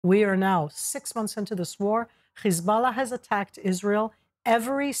We are now 6 months into this war. Hezbollah has attacked Israel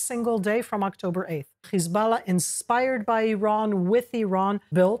every single day from October 8th. Hezbollah, inspired by Iran, with Iran,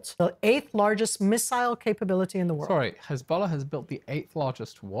 built the 8th largest missile capability in the world. Sorry, Hezbollah has built the 8th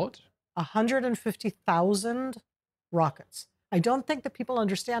largest what? 150,000 rockets. I don't think that people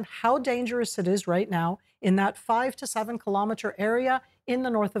understand how dangerous it is right now in that 5 to 7 kilometer area in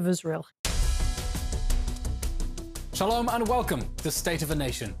the north of Israel. Shalom and welcome to State of a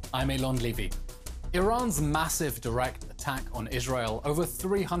Nation. I'm Elon Levy. Iran's massive direct attack on Israel, over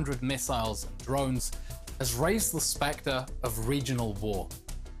 300 missiles and drones, has raised the specter of regional war.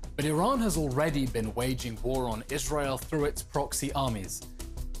 But Iran has already been waging war on Israel through its proxy armies,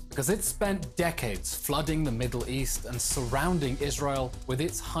 because it's spent decades flooding the Middle East and surrounding Israel with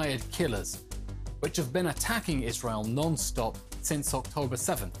its hired killers, which have been attacking Israel non-stop since October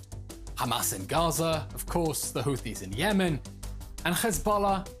 7th. Hamas in Gaza, of course, the Houthis in Yemen, and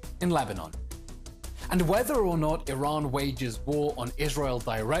Hezbollah in Lebanon. And whether or not Iran wages war on Israel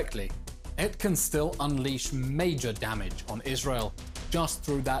directly, it can still unleash major damage on Israel just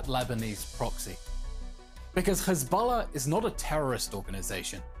through that Lebanese proxy. Because Hezbollah is not a terrorist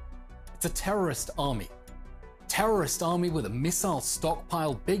organization. It's a terrorist army. Terrorist army with a missile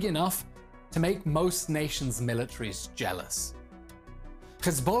stockpile big enough to make most nations' militaries jealous.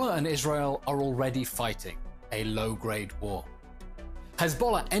 Hezbollah and Israel are already fighting a low-grade war.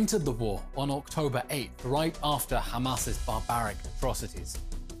 Hezbollah entered the war on October 8th, right after Hamas's barbaric atrocities.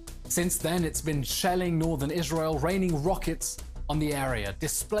 Since then, it's been shelling northern Israel, raining rockets on the area,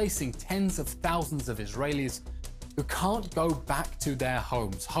 displacing tens of thousands of Israelis who can't go back to their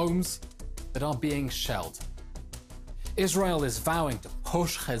homes that are being shelled. Israel is vowing to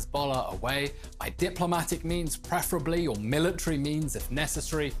push Hezbollah away by diplomatic means preferably, or military means if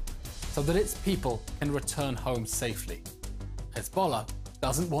necessary, so that its people can return home safely. Hezbollah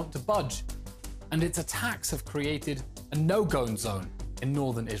doesn't want to budge, and its attacks have created a no-go zone in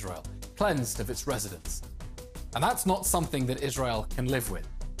northern Israel, cleansed of its residents. And that's not something that Israel can live with.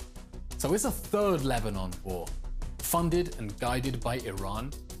 So is a third Lebanon war, funded and guided by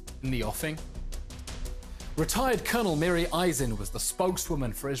Iran, in the offing? Retired Colonel Miri Eisin was the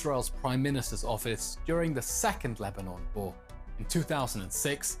spokeswoman for Israel's Prime Minister's office during the Second Lebanon War in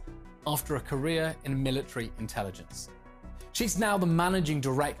 2006, after a career in military intelligence. She's now the managing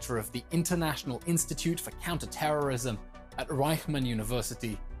director of the International Institute for Counterterrorism at Reichman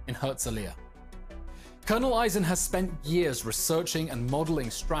University in Herzliya. Colonel Eisin has spent years researching and modeling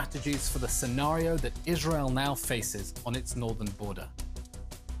strategies for the scenario that Israel now faces on its northern border.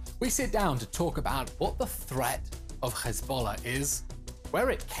 We sit down to talk about what the threat of Hezbollah is, where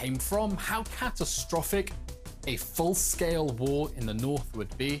it came from, how catastrophic a full-scale war in the north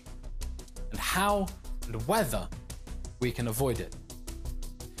would be, and how and whether we can avoid it.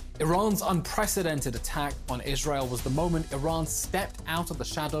 Iran's unprecedented attack on Israel was the moment Iran stepped out of the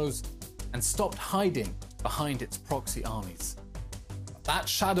shadows and stopped hiding behind its proxy armies. But that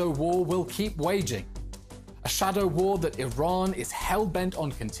shadow war will keep waging. A shadow war that Iran is hell-bent on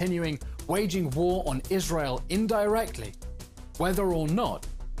continuing, waging war on Israel indirectly, whether or not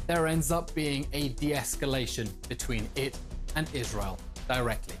there ends up being a de-escalation between it and Israel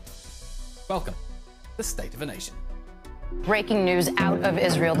directly. Welcome to State of a Nation. Breaking news out of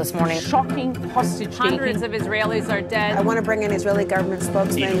Israel this morning. Shocking hostage taking. Hundreds of Israelis are dead. I want to bring in Israeli government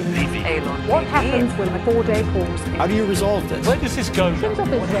spokesman. What happens when a 4-day pause? How do you resolve this? Where does this go?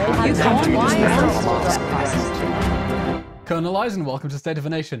 Colonel Eisen, welcome to State of a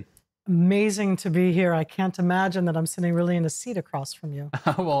Nation. Amazing to be here. I can't imagine that I'm sitting really in a seat across from you.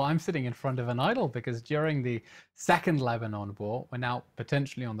 Well, I'm sitting in front of an idol because during the Second Lebanon War, we're now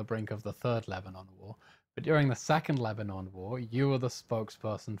potentially on the brink of the Third Lebanon War, but during the Second Lebanon War, you were the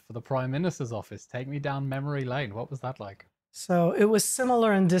spokesperson for the Prime Minister's office. Take me down memory lane. What was that like? So it was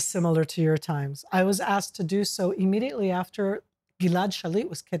similar and dissimilar to your times. I was asked to do so immediately after Gilad Shalit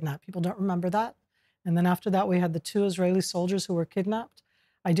was kidnapped. People don't remember that. And then after that, we had the 2 Israeli soldiers who were kidnapped.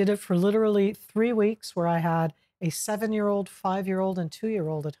 I did it for literally 3 weeks, where I had a 7-year-old, 5-year-old, and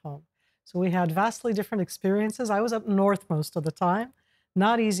 2-year-old at home. So we had vastly different experiences. I was up north most of the time.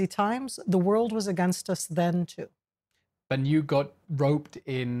 Not easy times. The world was against us then too. But you got roped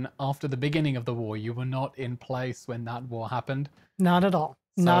in after the beginning of the war. You were not in place when that war happened. Not at all.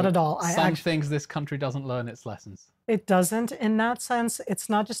 So not at all. Some things this country doesn't learn its lessons. It doesn't. In that sense, it's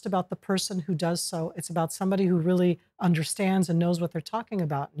not just about the person who does so. It's about somebody who really understands and knows what they're talking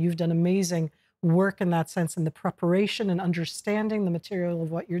about. You've done amazing work in that sense, in the preparation and understanding the material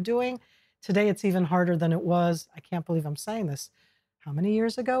of what you're doing. Today, it's even harder than it was. I can't believe I'm saying this. How many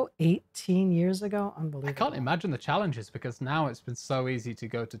years ago? 18 years ago? Unbelievable. I can't imagine the challenges, because now it's been so easy to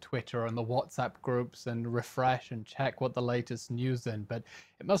go to Twitter and the WhatsApp groups and refresh and check what the latest news in. But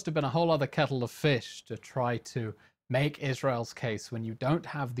it must have been a whole other kettle of fish to try to make Israel's case when you don't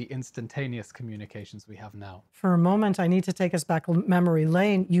have the instantaneous communications we have now. For a moment, I need to take us back memory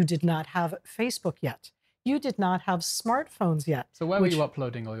lane. You did not have Facebook yet. You did not have smartphones yet. So where were you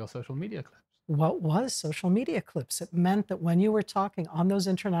uploading all your social media clips? What was social media clips? It meant that when you were talking on those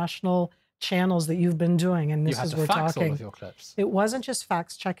international channels that you've been doing, and this is we're talking, all of your clips. It wasn't just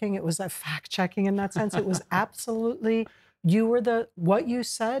fact checking. It was a fact checking in that sense. It was absolutely, you were what you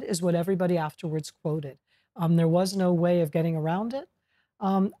said is what everybody afterwards quoted. There was no way of getting around it.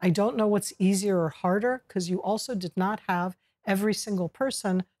 I don't know what's easier or harder, because you also did not have every single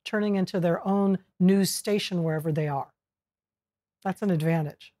person turning into their own news station wherever they are. That's an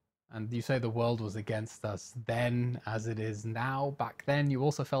advantage. And you say the world was against us then as it is now. Back then, you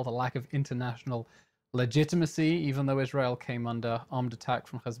also felt a lack of international legitimacy, even though Israel came under armed attack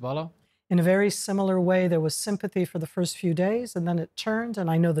from Hezbollah? In a very similar way, there was sympathy for the first few days, and then it turned,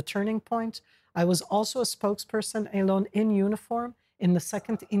 and I know the turning point. I was also a spokesperson, Elon, in uniform in the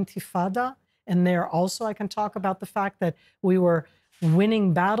Second Intifada, and there also I can talk about the fact that we were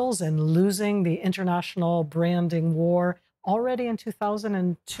winning battles and losing the international branding war already in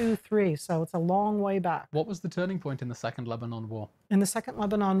 2002-3, so it's a long way back. What was the turning point in the Second Lebanon War? In the Second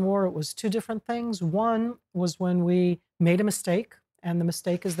Lebanon War, it was two different things. One was when we made a mistake, and the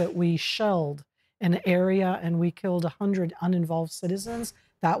mistake is that we shelled an area and we killed 100 uninvolved citizens.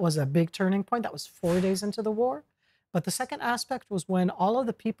 That was a big turning point. That was 4 days into the war. But the second aspect was when all of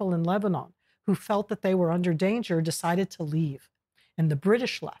the people in Lebanon who felt that they were under danger decided to leave. And the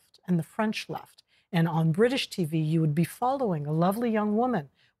British left, and the French left. And on British TV, you would be following a lovely young woman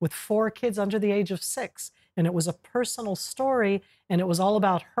with 4 kids under the age of 6. And it was a personal story, and it was all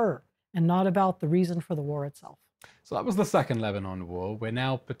about her and not about the reason for the war itself. So that was the Second Lebanon War. We're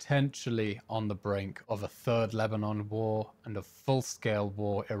now potentially on the brink of a Third Lebanon War and a full-scale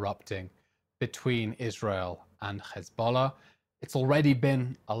war erupting between Israel and Hezbollah. It's already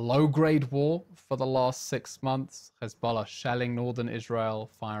been a low-grade war for the last 6 months. Hezbollah shelling northern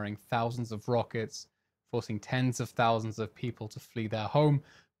Israel, firing thousands of rockets, forcing tens of thousands of people to flee their home.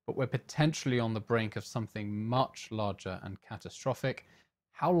 But we're potentially on the brink of something much larger and catastrophic.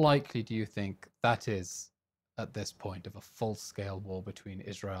 How likely do you think that is at this point of a full-scale war between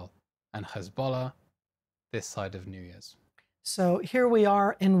Israel and Hezbollah this side of New Year's? So here we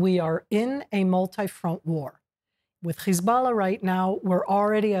are, and we are in a multi-front war. With Hezbollah right now, we're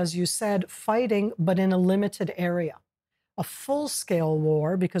already, as you said, fighting, but in a limited area. A full-scale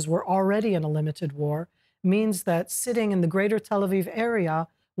war, because we're already in a limited war, means that sitting in the greater Tel Aviv area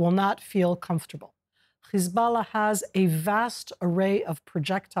will not feel comfortable. Hezbollah has a vast array of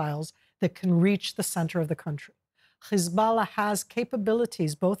projectiles that can reach the center of the country. Hezbollah has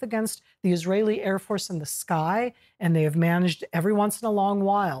capabilities both against the Israeli Air Force in the sky, and they have managed every once in a long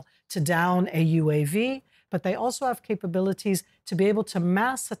while to down a UAV, but they also have capabilities to be able to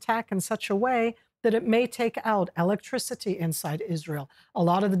mass attack in such a way that it may take out electricity inside Israel, a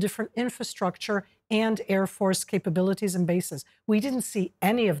lot of the different infrastructure and Air Force capabilities and bases. We didn't see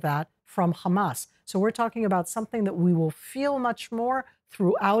any of that from Hamas. So we're talking about something that we will feel much more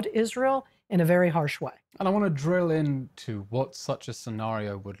throughout Israel in a very harsh way. And I want to drill into what such a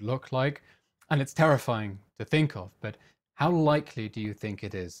scenario would look like. And it's terrifying to think of, but how likely do you think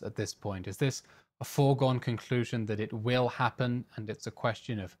it is at this point? Is this a foregone conclusion that it will happen and it's a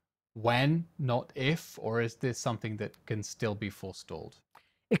question of when, not if, or is this something that can still be forestalled?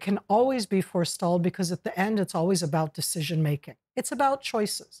 It can always be forestalled because at the end, it's always about decision making. It's about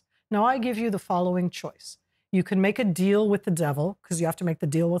choices. Now, I give you the following choice. You can make a deal with the devil, because you have to make the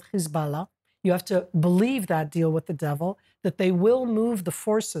deal with Hezbollah. You have to believe that deal with the devil, that they will move the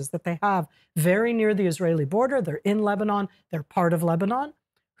forces that they have very near the Israeli border. They're in Lebanon. They're part of Lebanon.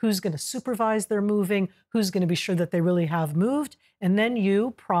 Who's going to supervise their moving? Who's going to be sure that they really have moved? And then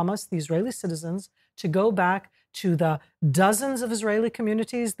you promise the Israeli citizens to go back to the dozens of Israeli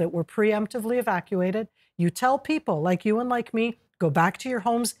communities that were preemptively evacuated. You tell people like you and like me, go back to your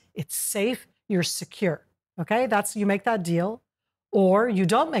homes. It's safe. You're secure. Okay, you make that deal, or you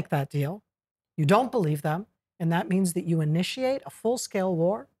don't make that deal. You don't believe them, and that means that you initiate a full-scale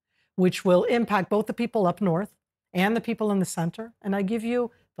war, which will impact both the people up north and the people in the center. And I give you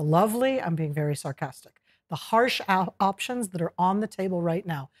the lovely, I'm being very sarcastic, the harsh options that are on the table right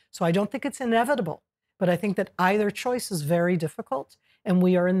now. So I don't think it's inevitable, but I think that either choice is very difficult, and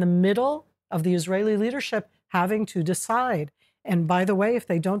we are in the middle of the Israeli leadership having to decide. And by the way, if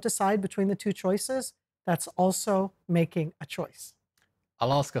they don't decide between the two choices, that's also making a choice.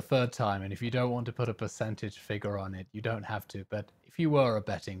 I'll ask a third time, and if you don't want to put a percentage figure on it, you don't have to. But if you were a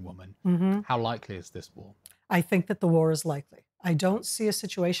betting woman, how likely is this war? I think that the war is likely. I don't see a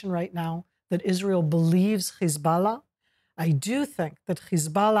situation right now that Israel believes Hezbollah. I do think that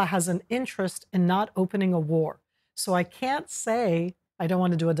Hezbollah has an interest in not opening a war. So I can't say, I don't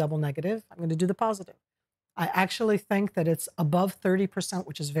want to do a double negative. I'm going to do the positive. I actually think that it's above 30%,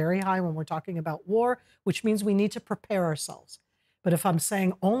 which is very high when we're talking about war, which means we need to prepare ourselves. But if I'm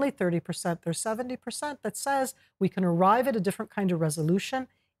saying only 30%, there's 70% that says we can arrive at a different kind of resolution.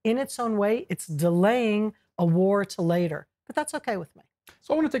 In its own way, it's delaying a war to later. But that's okay with me.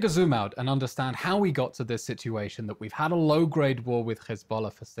 So I want to take a zoom out and understand how we got to this situation that we've had a low-grade war with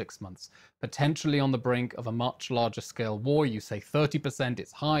Hezbollah for 6 months, potentially on the brink of a much larger scale war. You say 30%,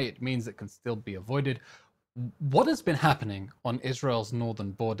 it's high, it means it can still be avoided. What has been happening on Israel's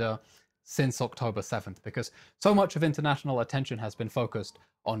northern border since October 7th? Because so much of international attention has been focused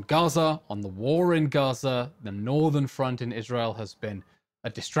on Gaza, on the war in Gaza. The northern front in Israel has been a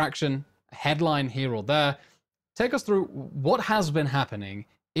distraction, a headline here or there. Take us through what has been happening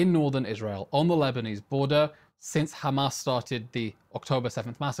in northern Israel on the Lebanese border since Hamas started the October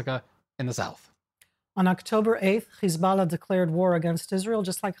 7th massacre in the south. On October 8th, Hezbollah declared war against Israel,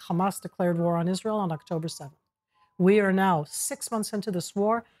 just like Hamas declared war on Israel on October 7th. We are now 6 months into this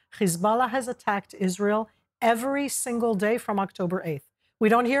war. Hezbollah has attacked Israel every single day from October 8th. We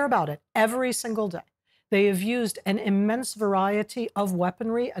don't hear about it every single day. They have used an immense variety of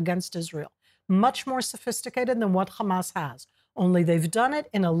weaponry against Israel, much more sophisticated than what Hamas has, only they've done it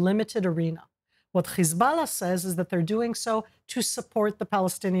in a limited arena. What Hezbollah says is that they're doing so to support the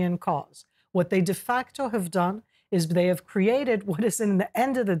Palestinian cause. What they de facto have done is they have created what is, in the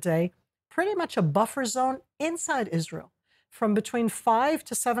end of the day, pretty much a buffer zone inside Israel, from between 5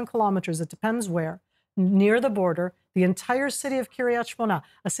 to 7 kilometers, it depends where, near the border. The entire city of Kiryat Shmona,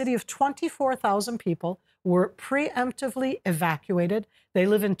 a city of 24,000 people, were preemptively evacuated. They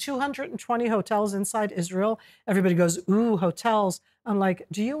live in 220 hotels inside Israel. Everybody goes, ooh, hotels. I'm like,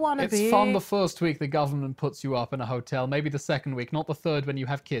 do you want to be... It's fun the first week the government puts you up in a hotel, maybe the second week, not the third when you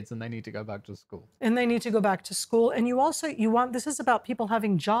have kids and they need to go back to school. And they need to go back to school. And you want, this is about people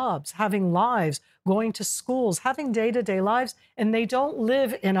having jobs, having lives, going to schools, having day-to-day lives. And they don't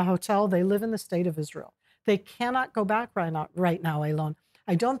live in a hotel. They live in the state of Israel. They cannot go back right now, Elon.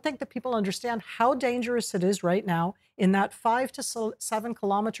 I don't think that people understand how dangerous it is right now in that 5 to 7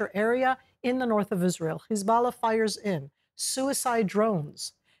 kilometer area in the north of Israel. Hezbollah fires in suicide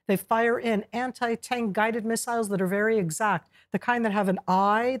drones. They fire in anti-tank guided missiles that are very exact, the kind that have an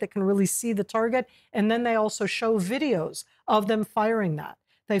eye that can really see the target. And then they also show videos of them firing that.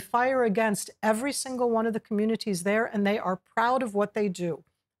 They fire against every single one of the communities there, and they are proud of what they do.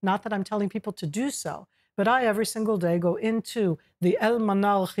 Not that I'm telling people to do so, but I every single day go into the El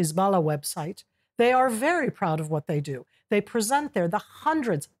Manar Hezbollah website. They are very proud of what they do. They present there the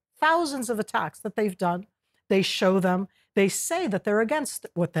hundreds, thousands of attacks that they've done. They show them. They say that they're against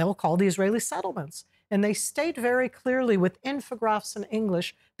what they'll call the Israeli settlements. And they state very clearly with infographs in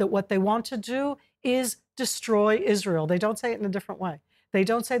English that what they want to do is destroy Israel. They don't say it in a different way. They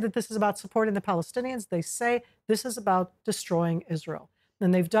don't say that this is about supporting the Palestinians. They say this is about destroying Israel.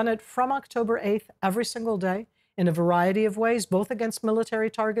 And they've done it from October 8th every single day in a variety of ways, both against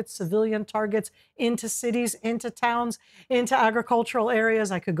military targets, civilian targets, into cities, into towns, into agricultural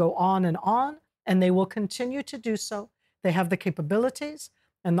areas. I could go on, and they will continue to do so. They have the capabilities.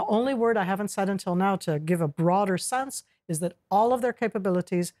 And the only word I haven't said until now to give a broader sense is that all of their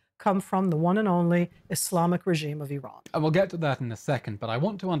capabilities come from the one and only Islamic regime of Iran. And we'll get to that in a second, but I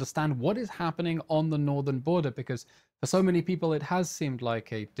want to understand what is happening on the northern border, because for so many people it has seemed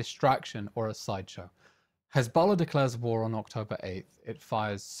like a distraction or a sideshow. Hezbollah declares war on October 8th. It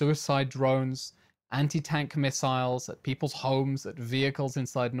fires suicide drones, anti-tank missiles at people's homes, at vehicles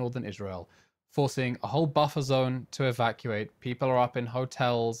inside northern Israel, forcing a whole buffer zone to evacuate. People are up in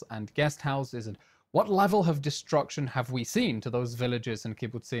hotels and guest houses. And what level of destruction have we seen to those villages and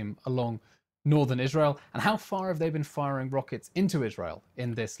kibbutzim along northern Israel? And how far have they been firing rockets into Israel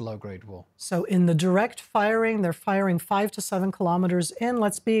in this low-grade war? So in the direct firing, they're firing 5 to 7 kilometers in,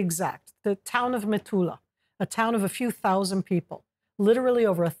 let's be exact, the town of Metula, a town of a few thousand people. Literally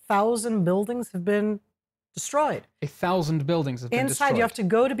over 1,000 buildings have been destroyed. 1,000 buildings have been destroyed. Inside, you have to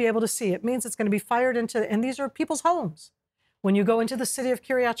go to be able to see. It means it's going to be fired into, and these are people's homes. When you go into the city of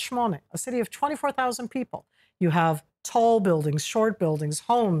Kiryat Shmona, a city of 24,000 people, you have tall buildings, short buildings,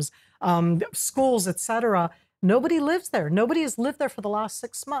 homes, schools, etc. Nobody lives there. Nobody has lived there for the last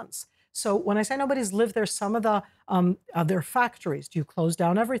 6 months. So when I say nobody's lived there, some of the their factories, do you close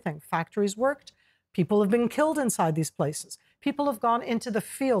down everything? Factories worked. People have been killed inside these places. People have gone into the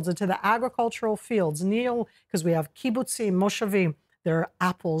fields, into the agricultural fields, because we have kibbutzim, moshavim, there are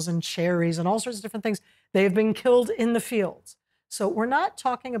apples and cherries and all sorts of different things. They have been killed in the fields. So we're not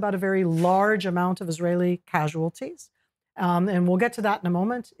talking about a very large amount of Israeli casualties. And we'll get to that in a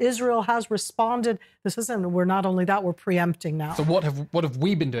moment. Israel has responded. We're not only that, we're preempting now. So what have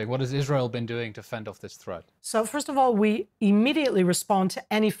we been doing? What has Israel been doing to fend off this threat? So first of all, we immediately respond to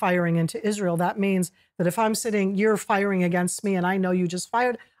any firing into Israel. That means that if I'm sitting, you're firing against me, and I know you just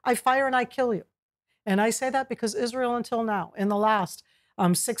fired, I fire and I kill you. And I say that because Israel until now, in the last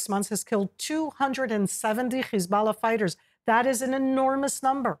 6 months, has killed 270 Hezbollah fighters. That is an enormous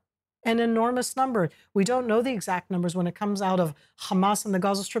number. An enormous number. We don't know the exact numbers when it comes out of Hamas and the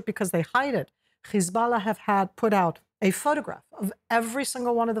Gaza Strip because they hide it. Hezbollah have put out a photograph of every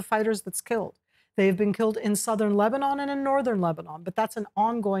single one of the fighters that's killed. They have been killed in southern Lebanon and in northern Lebanon, but that's an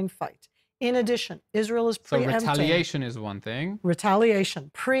ongoing fight. In addition, Israel is preempting. So retaliation is one thing.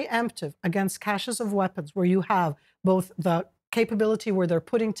 Retaliation, preemptive against caches of weapons where you have both the capability where they're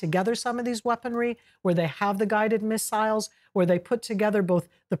putting together some of these weaponry, where they have the guided missiles, where they put together both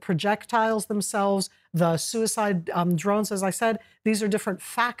the projectiles themselves, the suicide drones. As I said, these are different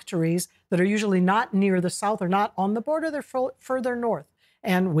factories that are usually not near the south or not on the border. They're further north,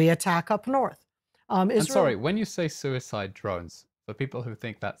 and we attack up north. And sorry, when you say suicide drones, for people who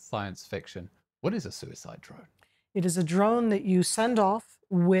think that's science fiction, what is a suicide drone? It is a drone that you send off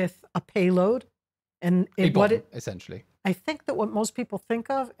with a payload. And essentially. I think that what most people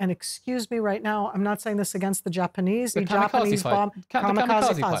think of, and excuse me right now, I'm not saying this against the Japanese. The Japanese bomb,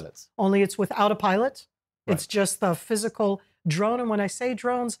 kamikaze pilots. Only it's without a pilot. Right. It's just the physical drone. And when I say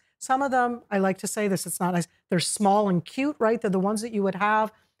drones, some of them, I like to say this, it's not nice. They're small and cute, right? They're the ones that you would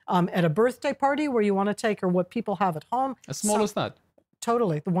have at a birthday party where you want to take, or what people have at home. As small as that?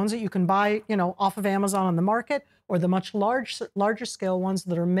 Totally. The ones that you can buy, off of Amazon on the market, or the much larger scale ones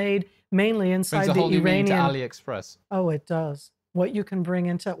that are made mainly inside the Iranian. To AliExpress. Oh, it does. What you can bring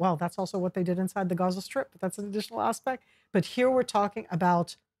into, well, that's also what they did inside the Gaza Strip, but that's an additional aspect. But here we're talking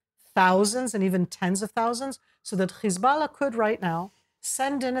about thousands and even tens of thousands, so that Hezbollah could right now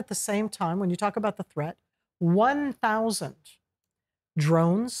send in at the same time, when you talk about the threat, 1,000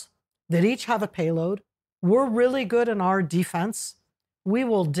 drones that each have a payload. We're really good in our defense. We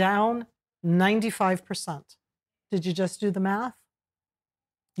will down 95%. Did you just do the math?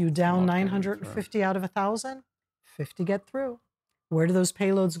 You down 950 out of 1,000, 50 get through. Where do those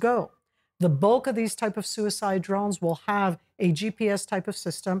payloads go? The bulk of these type of suicide drones will have a GPS type of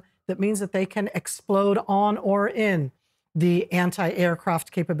system that means that they can explode on or in the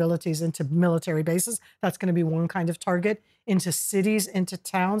anti-aircraft capabilities into military bases. That's going to be one kind of target. Into cities, into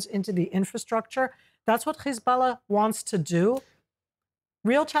towns, into the infrastructure. That's what Hezbollah wants to do.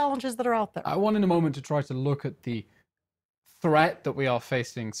 Real challenges that are out there. I want in a moment to try to look at the threat that we are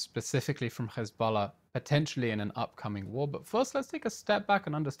facing specifically from Hezbollah, potentially in an upcoming war. But first, let's take a step back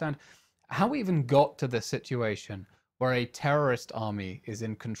and understand how we even got to this situation where a terrorist army is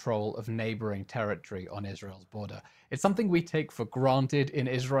in control of neighboring territory on Israel's border. It's something we take for granted in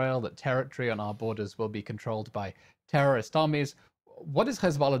Israel, that territory on our borders will be controlled by terrorist armies. What is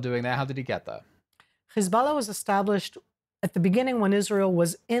Hezbollah doing there? How did he get there? Hezbollah was established at the beginning when Israel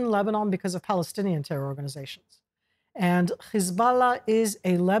was in Lebanon because of Palestinian terror organizations. And Hezbollah is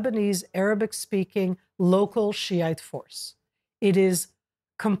a Lebanese Arabic-speaking local Shiite force. It is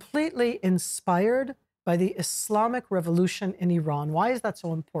completely inspired by the Islamic Revolution in Iran. Why is that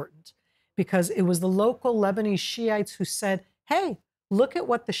so important? Because it was the local Lebanese Shiites who said, hey, look at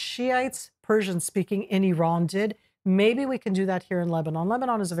what the Shiites, Persian-speaking, in Iran did. Maybe we can do that here in Lebanon.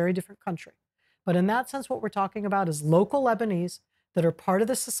 Lebanon is a very different country. But in that sense, what we're talking about is local Lebanese that are part of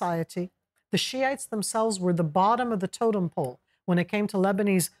the society. The Shiites themselves were the bottom of the totem pole when it came to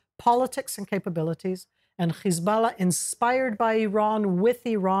Lebanese politics and capabilities. And Hezbollah, inspired by Iran, with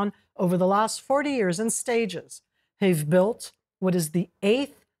Iran, over the last 40 years in stages, have built what is the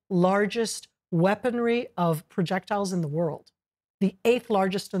 8th largest weaponry of projectiles in the world. The 8th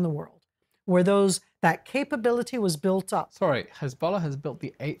largest in the world, where that capability was built up. Sorry, Hezbollah has built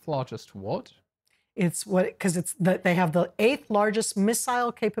the 8th largest what? They have the 8th largest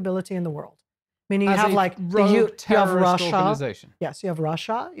missile capability in the world. Meaning you As have a like rogue you have terrorist Russia. organization. Yes, you have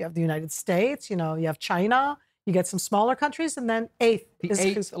Russia, you have the United States, you have China, you get some smaller countries, and then The is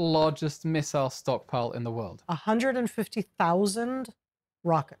 8th largest missile stockpile in the world. 150,000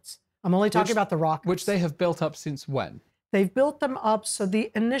 rockets. I'm only talking about the rockets. Which they have built up since when? They've built them up. So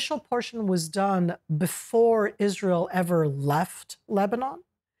the initial portion was done before Israel ever left Lebanon.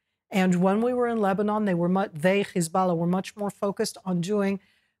 And when we were in Lebanon, Hezbollah were much more focused on doing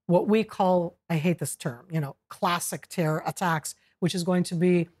what we call, I hate this term, classic terror attacks, which is going to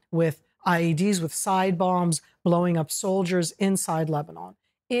be with IEDs, with side bombs, blowing up soldiers inside Lebanon.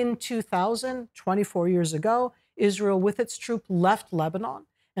 In 2000, 24 years ago, Israel with its troop left Lebanon,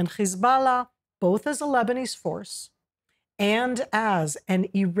 and Hezbollah, both as a Lebanese force and as an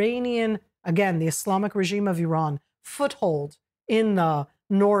Iranian, again, the Islamic regime of Iran, foothold in the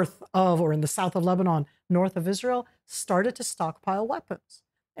north of, or in the south of Lebanon, north of Israel, started to stockpile weapons.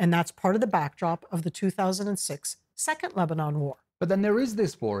 And that's part of the backdrop of the 2006 Second Lebanon War. But then there is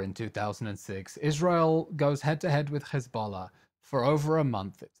this war in 2006. Israel goes head-to-head with Hezbollah for over a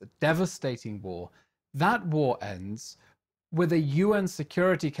month. It's a devastating war. That war ends with a UN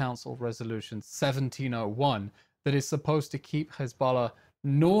Security Council resolution 1701 that is supposed to keep Hezbollah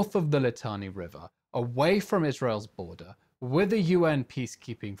north of the Litani River, away from Israel's border, with a UN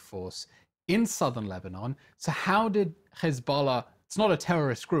peacekeeping force in southern Lebanon. So how did Hezbollah, it's not a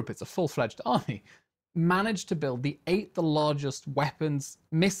terrorist group, it's a full-fledged army, manage to build the 8th largest weapons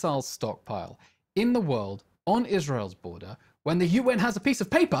missile stockpile in the world on Israel's border when the UN has a piece of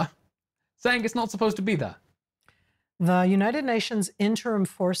paper saying it's not supposed to be there? The United Nations interim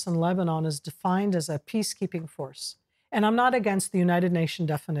force in Lebanon is defined as a peacekeeping force. And I'm not against the United Nations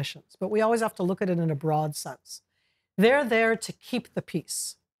definitions, but we always have to look at it in a broad sense. They're there to keep the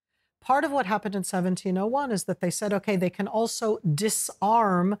peace. Part of what happened in 1701 is that they said, okay, they can also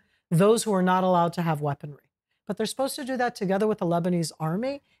disarm those who are not allowed to have weaponry. But they're supposed to do that together with the Lebanese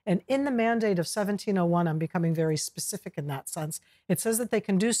army. And in the mandate of 1701, I'm becoming very specific in that sense. It says that they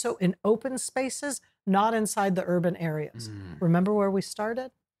can do so in open spaces, not inside the urban areas. Remember where we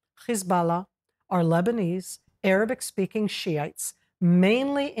started? Hezbollah are Lebanese, Arabic-speaking Shiites,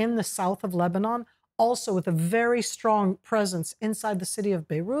 mainly in the south of Lebanon, also with a very strong presence inside the city of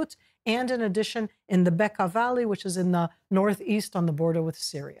Beirut, and in addition in the Bekaa Valley, which is in the northeast on the border with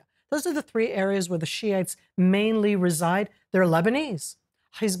Syria. Those are the three areas where the Shiites mainly reside. They're Lebanese.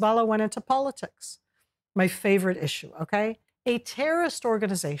 Hezbollah went into politics. My favorite issue, okay? A terrorist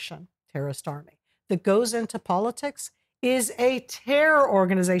organization, terrorist army, that goes into politics is a terror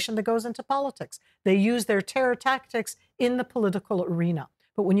organization that goes into politics. They use their terror tactics in the political arena.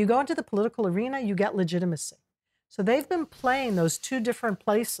 But when you go into the political arena, you get legitimacy. So they've been playing those two different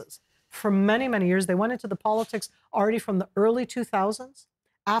places for many, many years. They went into the politics already from the early 2000s.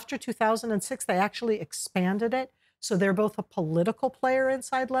 After 2006, they actually expanded it. So they're both a political player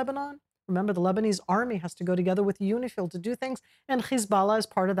inside Lebanon. Remember, the Lebanese army has to go together with UNIFIL to do things, and Hezbollah is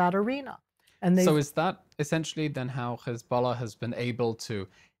part of that arena. And so is that essentially then how Hezbollah has been able to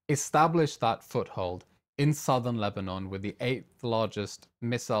establish that foothold in southern Lebanon with the 8th largest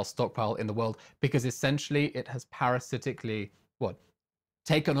missile stockpile in the world? Because essentially it has parasitically,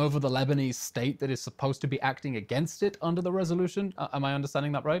 taken over the Lebanese state that is supposed to be acting against it under the resolution? Am I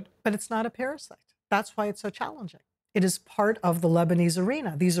understanding that right? But it's not a parasite. That's why it's so challenging. It is part of the Lebanese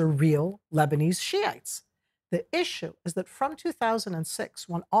arena. These are real Lebanese Shiites. The issue is that from 2006,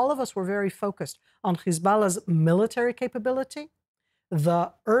 when all of us were very focused on Hezbollah's military capability,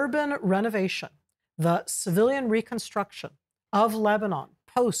 the urban renovation, the civilian reconstruction of Lebanon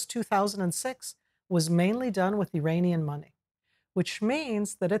post-2006 was mainly done with Iranian money, which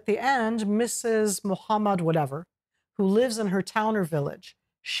means that at the end, Mrs. Muhammad whatever, who lives in her town or village,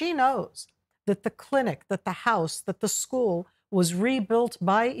 she knows that the clinic, that the house, that the school was rebuilt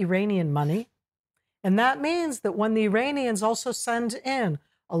by Iranian money. And that means that when the Iranians also send in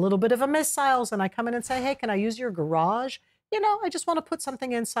a little bit of a missiles and I come in and say, hey, can I use your garage? I just want to put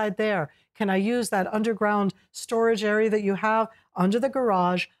something inside there. Can I use that underground storage area that you have under the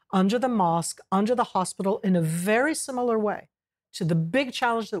garage, under the mosque, under the hospital, in a very similar way to the big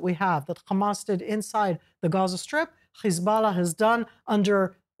challenge that we have that Hamas did inside the Gaza Strip, Hezbollah has done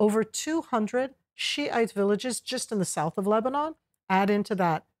under over 200 Shiite villages just in the south of Lebanon. Add into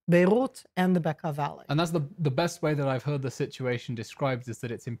that Beirut and the Bekaa Valley. And that's the best way that I've heard the situation described, is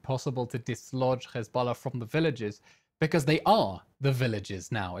that it's impossible to dislodge Hezbollah from the villages because they are the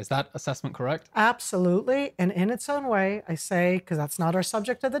villages now. Is that assessment correct? Absolutely. And in its own way, I say, because that's not our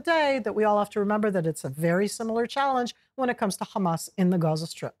subject of the day, that we all have to remember that it's a very similar challenge when it comes to Hamas in the Gaza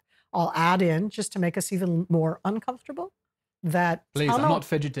Strip. I'll add in, just to make us even more uncomfortable, that Please, I'm not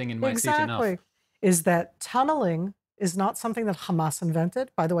fidgeting in my seat enough. Is that tunneling is not something that Hamas invented.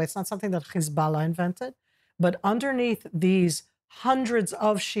 By the way, it's not something that Hezbollah invented. But underneath these hundreds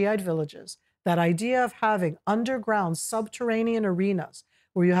of Shiite villages, that idea of having underground subterranean arenas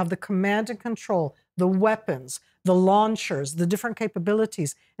where you have the command and control, the weapons, the launchers, the different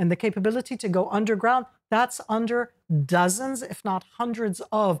capabilities, and the capability to go underground, that's under dozens, if not hundreds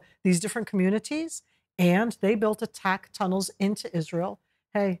of these different communities. And they built attack tunnels into Israel.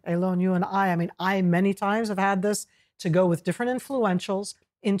 Hey, Elon, you and I mean, I many times have had this to go with different influentials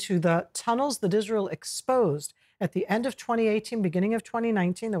into the tunnels that Israel exposed at the end of 2018, beginning of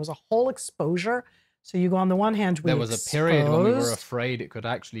 2019. There was a whole exposure. So you go on the one hand, there was a period when we were afraid it could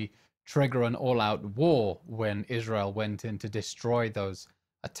actually trigger an all-out war when Israel went in to destroy those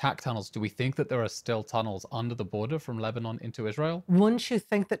attack tunnels. Do we think that there are still tunnels under the border from Lebanon into Israel? Wouldn't you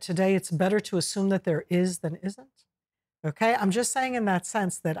think that today it's better to assume that there is than isn't? Okay, I'm just saying in that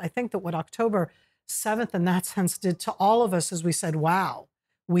sense that I think that what October 7th in that sense did to all of us is we said, wow,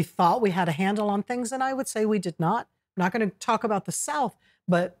 we thought we had a handle on things, and I would say we did not. I'm not going to talk about the South,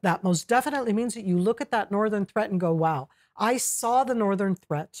 but that most definitely means that you look at that northern threat and go, wow, I saw the northern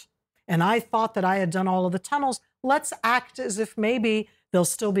threat, and I thought that I had done all of the tunnels. Let's act as if maybe they'll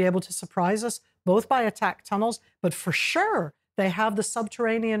still be able to surprise us, both by attack tunnels, but for sure they have the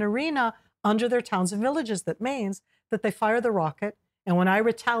subterranean arena under their towns and villages. That means that they fire the rocket, and when I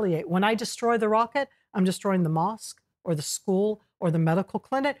retaliate, when I destroy the rocket, I'm destroying the mosque or the school or the medical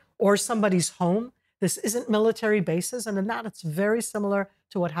clinic or somebody's home. This isn't military bases, and in that it's very similar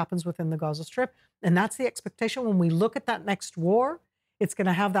to what happens within the Gaza Strip. And that's the expectation when we look at that next war. It's going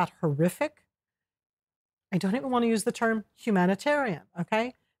to have that horrific, I don't even want to use the term humanitarian,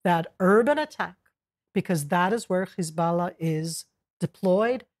 okay? That urban attack, because that is where Hezbollah is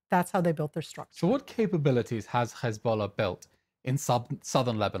deployed. That's how they built their structure. So what capabilities has Hezbollah built in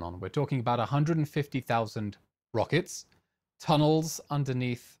southern Lebanon? We're talking about 150,000 rockets, tunnels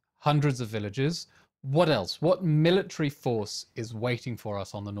underneath hundreds of villages. What else? What military force is waiting for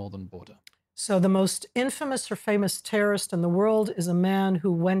us on the northern border? So the most infamous or famous terrorist in the world is a man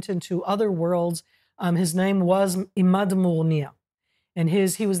who went into other worlds. His name was Imad Mournia. And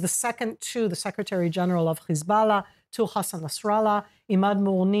he was the second to the Secretary General of Hezbollah, to Hassan Nasrallah. Imad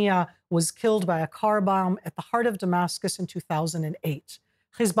Mournia was killed by a car bomb at the heart of Damascus in 2008.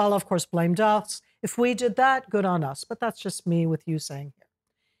 Hezbollah, of course, blamed us. If we did that, good on us. But that's just me with you saying here.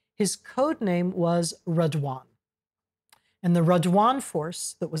 His code name was Radwan. And the Radwan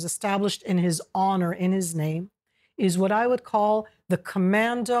force that was established in his honor, in his name, is what I would call the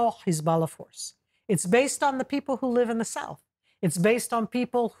Commando Hezbollah force. It's based on the people who live in the south. It's based on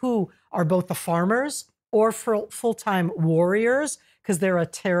people who are both the farmers or full-time warriors, because they're a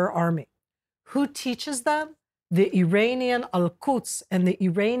terror army. Who teaches them? The Iranian Al-Quds and the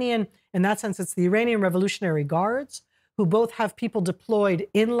Iranian, in that sense, it's the Iranian Revolutionary Guards, who both have people deployed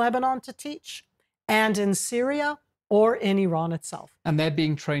in Lebanon to teach and in Syria or in Iran itself. And they're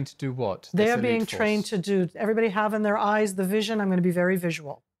being trained to do what? They are being trained to do, everybody have in their eyes the vision. I'm going to be very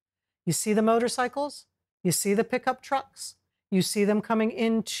visual. You see the motorcycles, you see the pickup trucks, you see them coming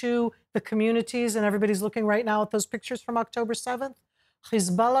into the communities, and everybody's looking right now at those pictures from October 7th.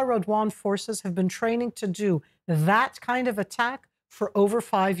 Hezbollah Radwan forces have been training to do that kind of attack for over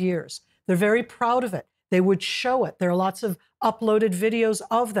 5 years. They're very proud of it. They would show it. There are lots of uploaded videos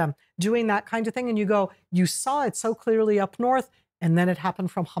of them doing that kind of thing. And you go, you saw it so clearly up north, and then it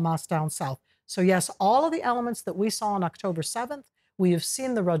happened from Hamas down south. So yes, all of the elements that we saw on October 7th, we have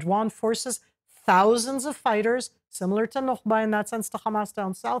seen the Radwan forces, thousands of fighters, similar to Nukhba in that sense to Hamas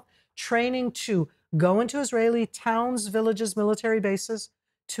down south, training to go into Israeli towns, villages, military bases,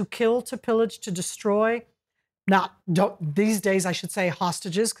 to kill, to pillage, to destroy. These days, I should say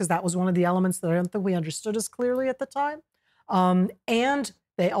hostages, because that was one of the elements that I don't think we understood as clearly at the time. And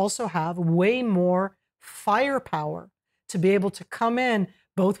they also have way more firepower to be able to come in,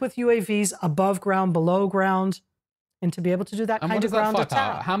 both with UAVs above ground, below ground, and to be able to do that kind of ground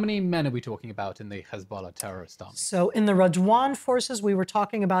attack. How many men are we talking about in the Hezbollah terrorist army? So in the Radwan forces, we were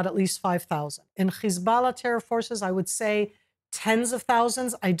talking about at least 5,000. In Hezbollah terror forces, I would say tens of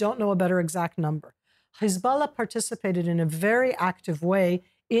thousands. I don't know a better exact number. Hezbollah participated in a very active way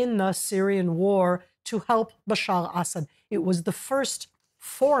in the Syrian war to help Bashar Assad. It was the first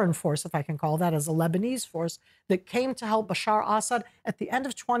foreign force, if I can call that, as a Lebanese force, that came to help Bashar Assad at the end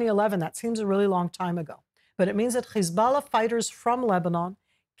of 2011. That seems a really long time ago. But it means that Hezbollah fighters from Lebanon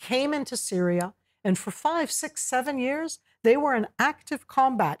came into Syria, and for 5, 6, 7 years, they were in active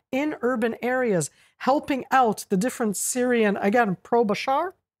combat in urban areas, helping out the different Syrian, again,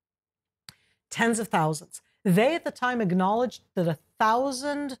 pro-Bashar, tens of thousands. They, at the time, acknowledged that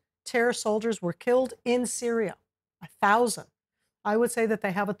 1,000 terror soldiers were killed in Syria. 1,000. I would say that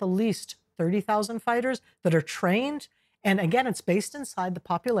they have at the least 30,000 fighters that are trained. And again, it's based inside the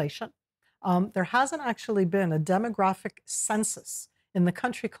population. There hasn't actually been a demographic census in the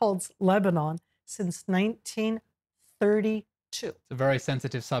country called Lebanon since 1932. It's a very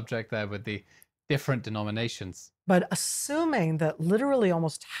sensitive subject there with the different denominations. But assuming that literally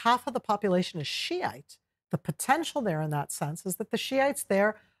almost half of the population is Shiite, The potential there in that sense is that the Shiites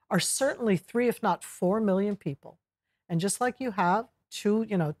there are certainly 3, if not 4 million people. And just like you have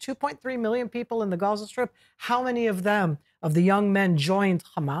 2.3 million people in the Gaza Strip, how many of them, of the young men, joined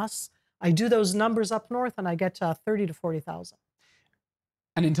Hamas? I do those numbers up north and I get to 30 to 40,000.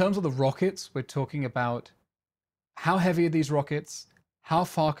 And in terms of the rockets, we're talking about how heavy are these rockets? How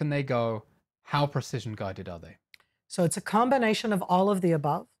far can they go? How precision guided are they? So it's a combination of all of the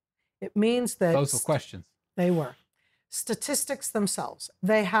above. It means that... Those were questions. They were. Statistics themselves.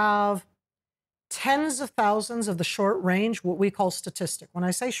 They have tens of thousands of the short range, what we call statistic. When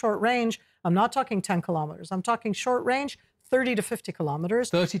I say short range, I'm not talking 10 kilometers. I'm talking short range, 30 to 50 kilometers.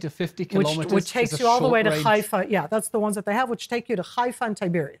 30 to 50 kilometers. Which takes you all the way to Haifa. Yeah, that's the ones that they have, which take you to Haifa and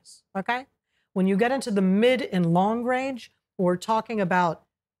Tiberias. Okay? When you get into the mid and long range, we're talking about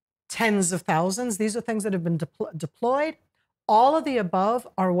tens of thousands. These are things that have been deployed. All of the above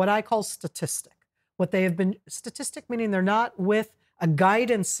are what I call statistic. What they have been, statistic meaning they're not with a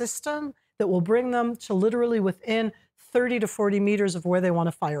guidance system that will bring them to literally within 30 to 40 meters of where they want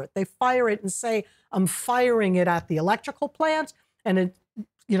to fire it. They fire it and say, I'm firing it at the electrical plant, and it,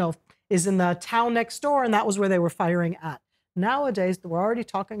 is in the town next door, and that was where they were firing at. Nowadays, we're already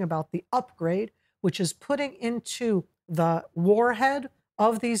talking about the upgrade, which is putting into the warhead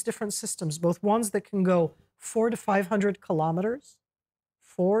of these different systems, both ones that can go 400 to 500 kilometers,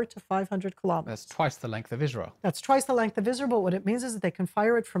 400 to 500 kilometers. That's twice the length of Israel. That's twice the length of Israel, but what it means is that they can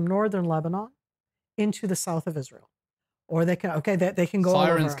fire it from northern Lebanon into the south of Israel. Or they can, they can go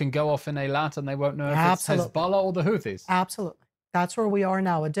Sirens can go off in Eilat and they won't know if it's Hezbollah or the Houthis. Absolutely. That's where we are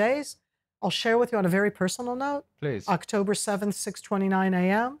nowadays. I'll share with you on a very personal note. Please. October 7th, 6:29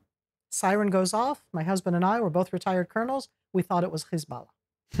 a.m. Siren goes off. My husband and I were both retired colonels. We thought it was Hezbollah.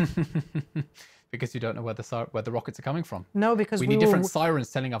 Because you don't know where the rockets are coming from. No, because we need different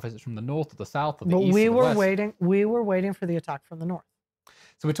sirens telling us if it's from the north or the south or the east or the west. We were waiting for the attack from the north.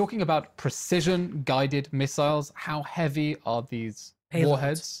 So we're talking about precision-guided missiles. How heavy are these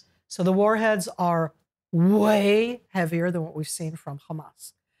warheads? So the warheads are way heavier than what we've seen from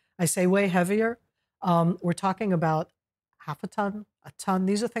Hamas. I say way heavier. We're talking about half a ton, a ton.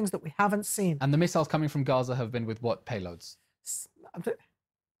 These are things that we haven't seen. And the missiles coming from Gaza have been with what payloads?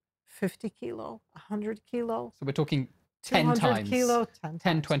 50 kilo, 100 kilo. So we're talking 10 times. Kilo,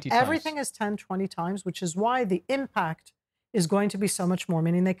 10, 20 times. Everything is 10, 20 times, which is why the impact is going to be so much more,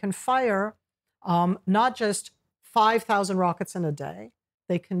 meaning they can fire not just 5,000 rockets in a day.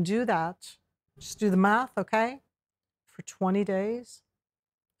 They can do that. Just do the math, okay? For 20 days,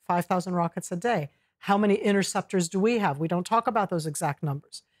 5,000 rockets a day. How many interceptors do we have? We don't talk about those exact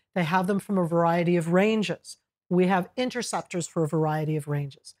numbers. They have them from a variety of ranges. We have interceptors for a variety of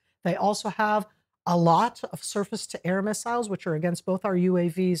ranges. They also have a lot of surface-to-air missiles, which are against both our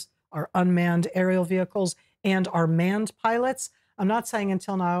UAVs, our unmanned aerial vehicles, and our manned pilots. I'm not saying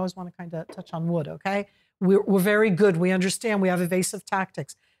until now, I always want to kind of touch on wood, okay? We're very good. We understand. We have evasive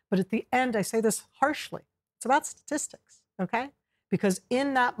tactics. But at the end, I say this harshly. It's about statistics, okay? Because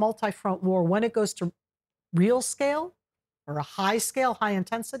in that multi-front war, when it goes to real scale or a high scale, high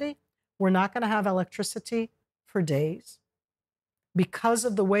intensity, we're not going to have electricity for days because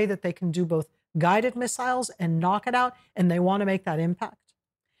of the way that they can do both guided missiles and knock it out, and they want to make that impact.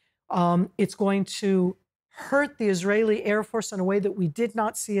 It's going to hurt the Israeli Air Force in a way that we did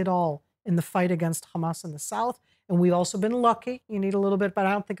not see at all in the fight against Hamas in the south. And we've also been lucky. You need a little bit, but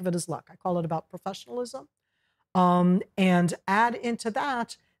I don't think of it as luck. I call it about professionalism. And add into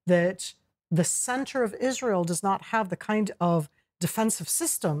that that the center of Israel does not have the kind of defensive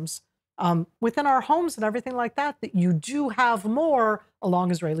systems within our homes and everything like that that you do have more along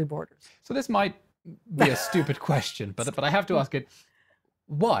Israeli borders. So this might be a stupid question, but I have to ask it.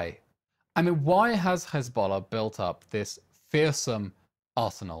 Why? I mean, why has Hezbollah built up this fearsome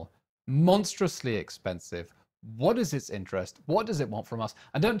arsenal, monstrously expensive? What is its interest? What does it want from us?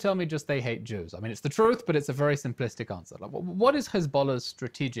 And don't tell me just they hate Jews. I mean, it's the truth, but it's a very simplistic answer. Like, what is Hezbollah's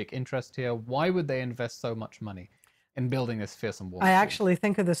strategic interest here? Why would they invest so much money in building this fearsome war? I actually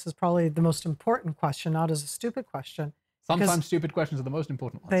think of this as probably the most important question, not as a stupid question. Sometimes stupid questions are the most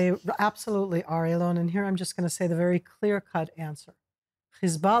important ones. They absolutely are, Elon. And here I'm just going to say the very clear-cut answer.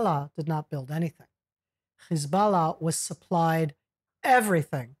 Hezbollah did not build anything. Hezbollah was supplied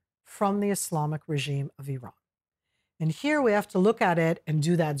everything from the Islamic regime of Iran. And here we have to look at it and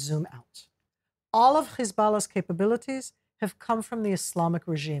do that zoom out. All of Hezbollah's capabilities have come from the Islamic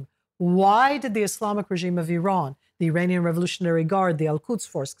regime. Why did the Islamic regime of Iran, the Iranian Revolutionary Guard, the Al-Quds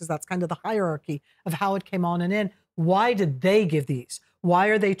Force, because that's kind of the hierarchy of how it came on and in, why did they give these? Why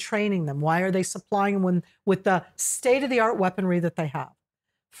are they training them? Why are they supplying them with the state-of-the-art weaponry that they have?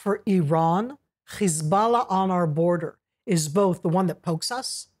 For Iran, Hezbollah on our border is both the one that pokes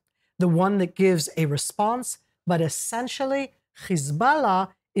us, the one that gives a response, but essentially Hezbollah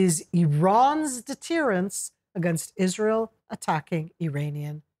is Iran's deterrence against Israel attacking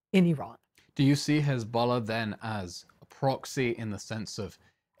in Iran. Do you see Hezbollah then as a proxy in the sense of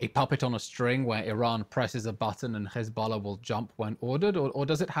a puppet on a string where Iran presses a button and Hezbollah will jump when ordered, or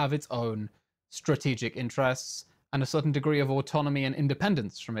does it have its own strategic interests and a certain degree of autonomy and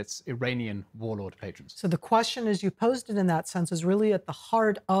independence from its Iranian warlord patrons? So the question, as you posed it in that sense, is really at the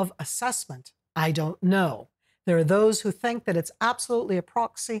heart of assessment. I don't know. There are those who think that it's absolutely a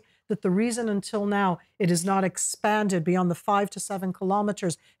proxy, that the reason until now it has not expanded beyond the 5 to 7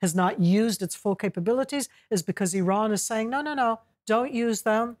 kilometers, has not used its full capabilities, is because Iran is saying, no, no, no, don't use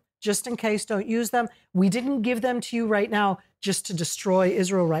them. Just in case, don't use them. We didn't give them to you right now just to destroy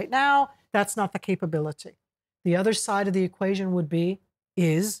Israel right now. That's not the capability. The other side of the equation would be,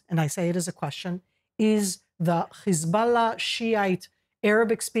 and I say it as a question, is the Hezbollah Shiite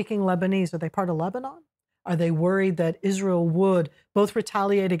Arabic-speaking Lebanese, are they part of Lebanon? Are they worried that Israel would both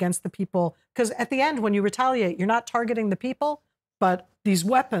retaliate against the people? Because at the end, when you retaliate, you're not targeting the people, but these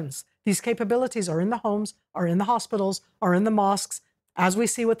weapons, these capabilities are in the homes, are in the hospitals, are in the mosques. As we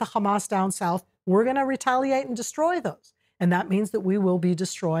see with the Hamas down south, we're going to retaliate and destroy those. And that means that we will be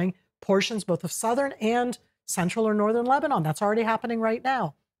destroying portions both of southern and central or northern Lebanon. That's already happening right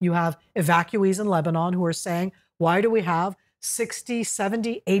now. You have evacuees in Lebanon who are saying, why do we have 60,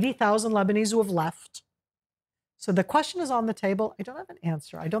 70, 80,000 Lebanese who have left? So the question is on the table. I don't have an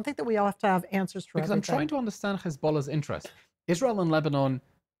answer. I don't think that we all have to have answers for everything. Because I'm trying to understand Hezbollah's interest. Israel and Lebanon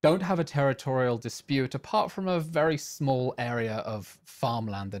don't have a territorial dispute apart from a very small area of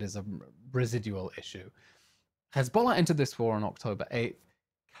farmland that is a residual issue. Hezbollah entered this war on October 8th,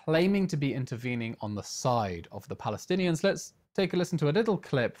 claiming to be intervening on the side of the Palestinians. Let's take a listen to a little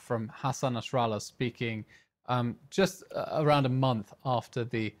clip from Hassan Nasrallah speaking just around a month after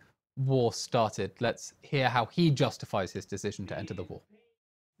the war started. Let's hear how he justifies his decision to enter the war.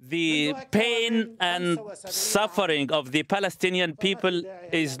 The pain and suffering of the Palestinian people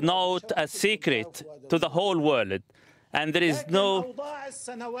is not a secret to the whole world, and there is no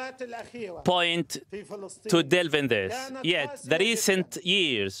point to delve in this. Yet, the recent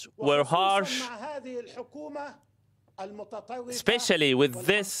years were harsh, especially with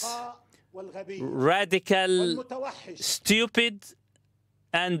this radical, stupid,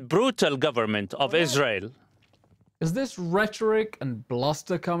 and brutal government of Israel. Is this rhetoric and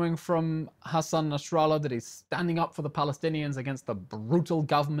bluster coming from Hassan Nasrallah that he's standing up for the Palestinians against the brutal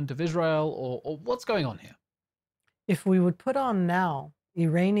government of Israel, or what's going on here? If we would put on now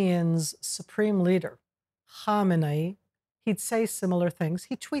Iranian's supreme leader, Khamenei, he'd say similar things.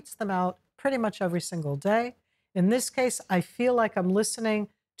 He tweets them out pretty much every single day. In this case, I feel like I'm listening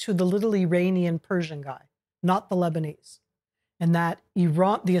to the little Iranian Persian guy, not the Lebanese. And that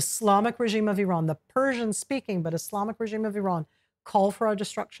Iran, the Islamic regime of Iran, the Persian-speaking but Islamic regime of Iran, call for our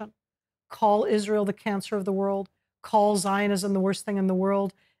destruction, call Israel the cancer of the world, call Zionism the worst thing in the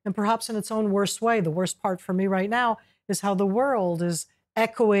world, and perhaps in its own worst way. The worst part for me right now is how the world is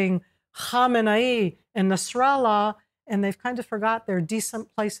echoing Khamenei and Nasrallah, and they've kind of forgot their decent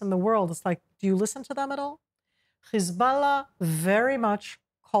place in the world. It's like, do you listen to them at all? Hezbollah very much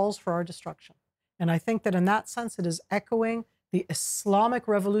calls for our destruction. And I think that in that sense, it is echoing the Islamic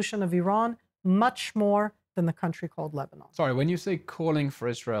revolution of Iran much more than the country called Lebanon. Sorry, when you say calling for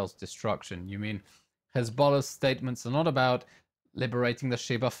Israel's destruction, you mean Hezbollah's statements are not about liberating the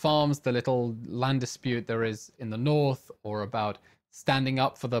Sheba farms, the little land dispute there is in the north, or about standing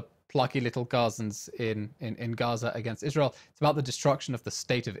up for the plucky little Gazans in Gaza against Israel. It's about the destruction of the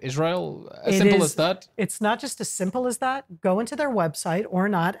state of Israel. As simple as that? It's not just as simple as that. Go into their website or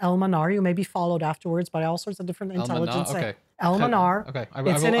not, El Manar. You may be followed afterwards by all sorts of different intelligence. Okay. El Manar. Okay, I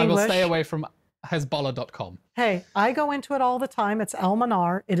will stay away from Hezbollah.com. Hey, I go into it all the time. It's El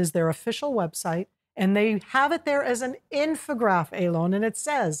Manar. It is their official website. And they have it there as an infograph, Elon, and it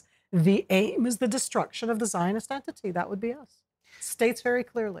says, the aim is the destruction of the Zionist entity. That would be us. States very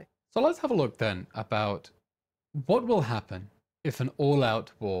clearly. So let's have a look then about what will happen if an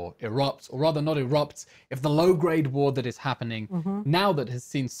all-out war erupts, or rather not erupts, if the low-grade war that is happening now that has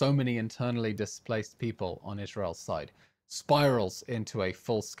seen so many internally displaced people on Israel's side spirals into a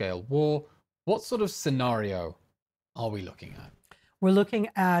full-scale war. What sort of scenario are we looking at? We're looking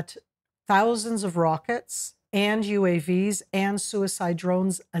at thousands of rockets and UAVs and suicide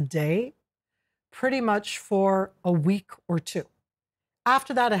drones a day, pretty much for a week or two.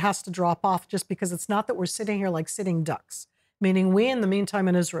 After that, it has to drop off, just because it's not that we're sitting here like sitting ducks, meaning we, in the meantime,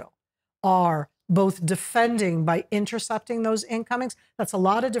 in Israel, are both defending by intercepting those incomings. That's a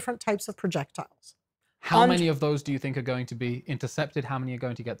lot of different types of projectiles. How many of those do you think are going to be intercepted? How many are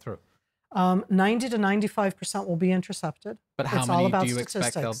going to get through? 90 to 95% will be intercepted. But how many do you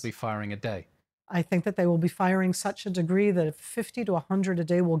expect they'll be firing a day? I think that they will be firing such a degree that if 50 to 100 a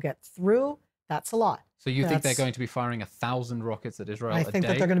day will get through, that's a lot. So you think they're going to be firing 1,000 rockets at Israel a day? I think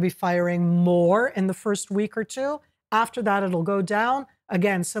that they're going to be firing more in the first week or two. After that, it'll go down.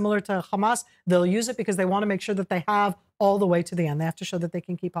 Again, similar to Hamas, they'll use it because they want to make sure that they have all the way to the end. They have to show that they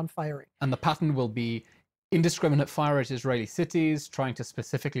can keep on firing. And the pattern will be indiscriminate fire at Israeli cities, trying to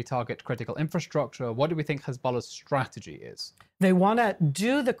specifically target critical infrastructure. What do we think Hezbollah's strategy is? They want to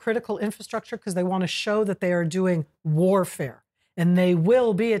do the critical infrastructure because they want to show that they are doing warfare. And they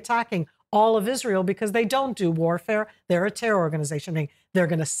will be attacking all of Israel because they don't do warfare. They're a terror organization. I mean, they're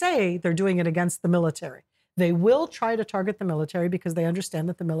going to say they're doing it against the military. They will try to target the military because they understand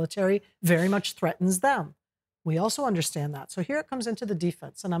that the military very much threatens them. We also understand that. So here it comes into the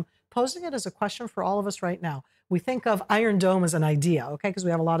defense. And I'm posing it as a question for all of us right now. We think of Iron Dome as an idea, okay, because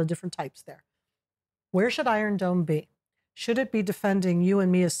we have a lot of different types there. Where should Iron Dome be? Should it be defending you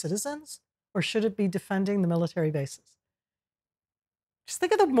and me as citizens, or should it be defending the military bases? Just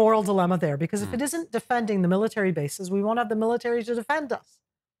think of the moral dilemma there, because if it isn't defending the military bases, we won't have the military to defend us.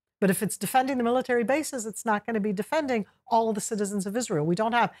 But if it's defending the military bases, it's not going to be defending all of the citizens of Israel. We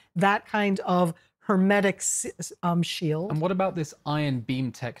don't have that kind of hermetic shield. And what about this iron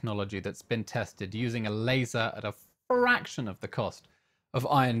beam technology that's been tested using a laser at a fraction of the cost of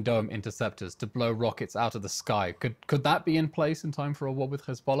Iron Dome interceptors to blow rockets out of the sky? Could that be in place in time for a war with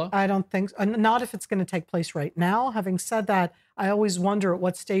Hezbollah? I don't think so. Not if it's going to take place right now. Having said that, I always wonder at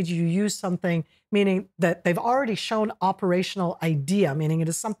what stage you use something, meaning that they've already shown operational idea, meaning it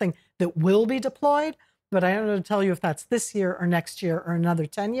is something that will be deployed, but I don't know to tell you if that's this year or next year or another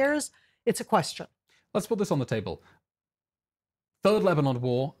 10 years. It's a question. Let's put this on the table. Third Lebanon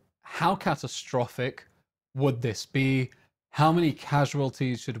War, how catastrophic would this be? How many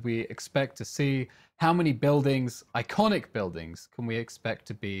casualties should we expect to see? How many buildings, iconic buildings, can we expect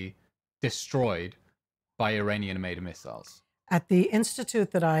to be destroyed by Iranian-made missiles? At the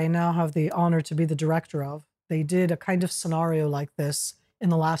institute that I now have the honor to be the director of, they did a kind of scenario like this in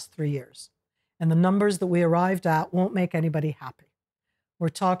the last 3 years. And the numbers that we arrived at won't make anybody happy. We're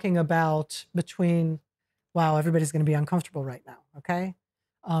talking about between, wow, everybody's going to be uncomfortable right now, okay?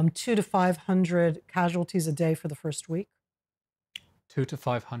 200 to 500 casualties a day for the first week. 200 to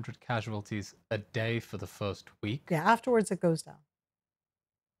 500 casualties a day for the first week? Yeah, afterwards it goes down.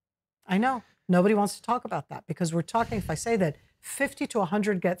 I know. Nobody wants to talk about that because we're talking, if I say that 50 to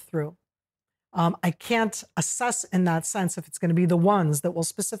 100 get through, I can't assess in that sense if it's going to be the ones that will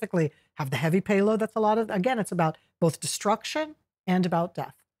specifically have the heavy payload. That's a lot of, again, it's about both destruction and about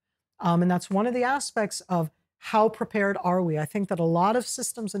death. And that's one of the aspects of how prepared are we. I think that a lot of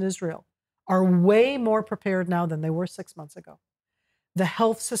systems in Israel are way more prepared now than they were 6 months ago. The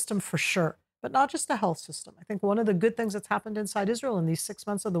health system for sure, but not just the health system. I think one of the good things that's happened inside Israel in these 6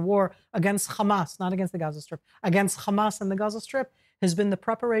 months of the war against Hamas, not against the Gaza Strip, against Hamas and the Gaza Strip, has been the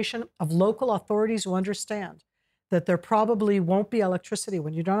preparation of local authorities who understand that there probably won't be electricity.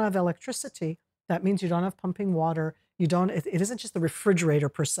 When you don't have electricity, that means you don't have pumping water. You don't, it isn't just the refrigerator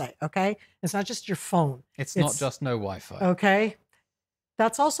per se, okay? It's not just your phone. It's not just no Wi-Fi. Okay?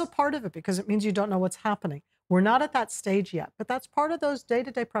 That's also part of it because it means you don't know what's happening. We're not at that stage yet, but that's part of those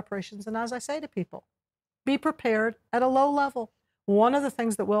day-to-day preparations. And as I say to people, be prepared at a low level. One of the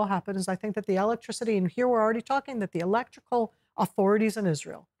things that will happen is I think that the electricity, and here we're already talking that the electrical authorities in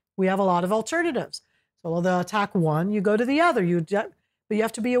Israel, we have a lot of alternatives. So they'll attack one, you go to the other. But you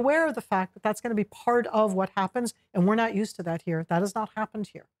have to be aware of the fact that that's going to be part of what happens, and we're not used to that here. That has not happened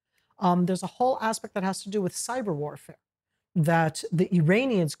here. There's a whole aspect that has to do with cyber warfare that the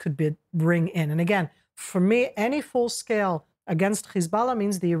Iranians could bring in. And again, for me, any full scale against Hezbollah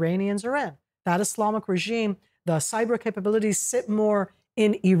means the Iranians are in. That Islamic regime, the cyber capabilities sit more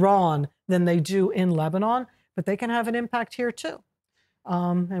in Iran than they do in Lebanon, but they can have an impact here too.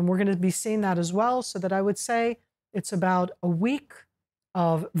 And we're going to be seeing that as well. So that I would say it's about a week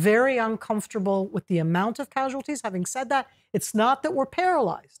of very uncomfortable with the amount of casualties. Having said that, it's not that we're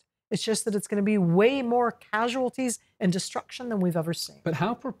paralyzed. It's just that it's going to be way more casualties and destruction than we've ever seen. But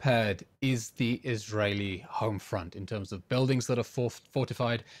how prepared is the Israeli home front in terms of buildings that are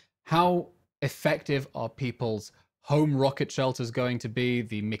fortified? How effective are people's home rocket shelters going to be?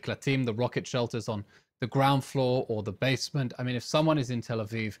 The miklatim, the rocket shelters on the ground floor or the basement? I mean, if someone is in Tel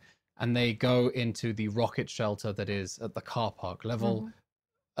Aviv and they go into the rocket shelter that is at the car park level,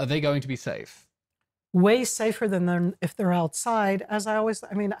 are they going to be safe? way safer than if they're outside. As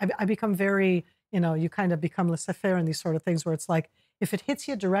I become very, you kind of become laissez-faire in these sort of things where it's like, if it hits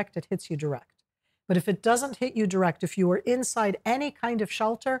you direct, it hits you direct. But if it doesn't hit you direct, if you are inside any kind of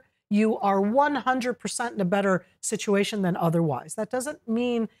shelter, you are 100% in a better situation than otherwise. That doesn't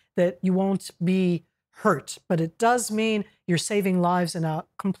mean that you won't be hurt, but it does mean you're saving lives in a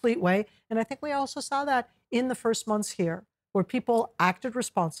complete way. And I think we also saw that in the first months here, where people acted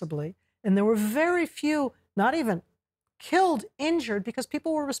responsibly, and there were very few, not even killed, injured, because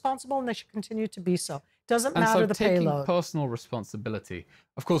people were responsible and they should continue to be so. Doesn't matter the payload. Taking personal responsibility.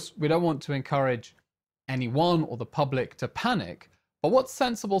 Of course, we don't want to encourage anyone or the public to panic, but what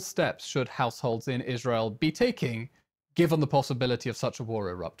sensible steps should households in Israel be taking given the possibility of such a war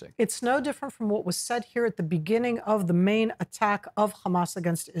erupting? It's no different from what was said here at the beginning of the main attack of Hamas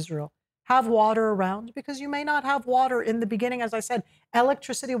against Israel. Have water around, because you may not have water in the beginning. As I said,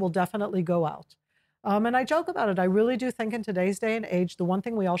 electricity will definitely go out. And I joke about it. I really do think in today's day and age, the one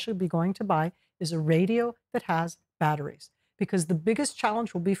thing we all should be going to buy is a radio that has batteries. Because the biggest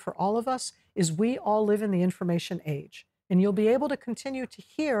challenge will be for all of us is we all live in the information age. And you'll be able to continue to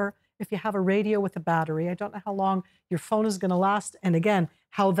hear if you have a radio with a battery. I don't know how long your phone is going to last. And again,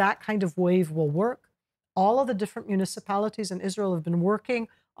 how that kind of wave will work. All of the different municipalities in Israel have been working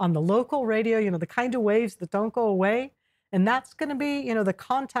on the local radio, the kind of waves that don't go away. And that's going to be, the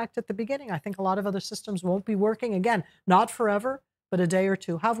contact at the beginning. I think a lot of other systems won't be working. Again, not forever, but a day or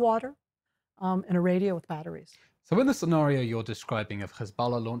two. Have water and a radio with batteries. So in the scenario you're describing of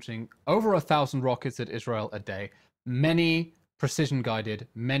Hezbollah launching over 1,000 rockets at Israel a day, many precision-guided,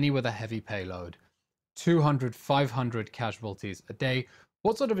 many with a heavy payload, 200, 500 casualties a day,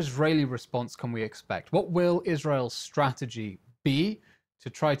 what sort of Israeli response can we expect? What will Israel's strategy be to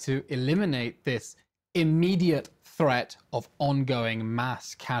try to eliminate this immediate threat of ongoing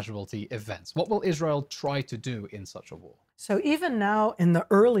mass casualty events? What will Israel try to do in such a war? So even now in the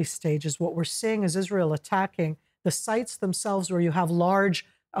early stages, what we're seeing is Israel attacking the sites themselves where you have large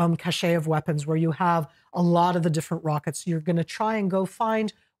cache of weapons, where you have a lot of the different rockets. You're going to try and go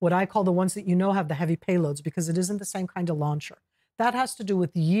find what I call the ones that have the heavy payloads, because it isn't the same kind of launcher. That has to do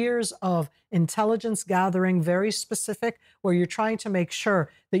with years of intelligence gathering, very specific, where you're trying to make sure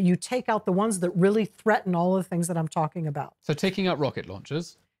that you take out the ones that really threaten all of the things that I'm talking about. So taking out rocket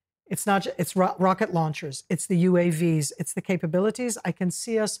launchers? It's not, it's rocket launchers, it's the UAVs, it's the capabilities. I can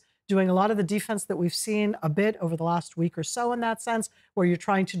see us doing a lot of the defense that we've seen a bit over the last week or so in that sense, where you're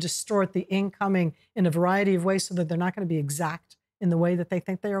trying to distort the incoming in a variety of ways so that they're not going to be exact in the way that they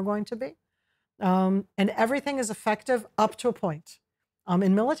think they are going to be. And everything is effective up to a point.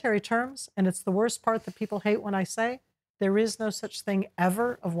 In military terms, and it's the worst part that people hate when I say, there is no such thing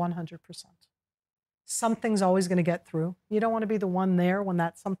ever of 100%. Something's always going to get through. You don't want to be the one there when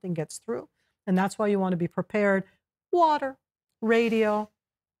that something gets through. And that's why you want to be prepared. Water, radio,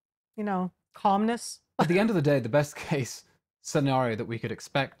 calmness. At the end of the day, the best case scenario that we could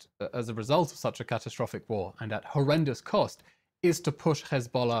expect as a result of such a catastrophic war and at horrendous cost is to push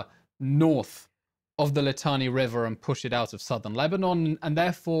Hezbollah north of the Litani River and push it out of southern Lebanon. And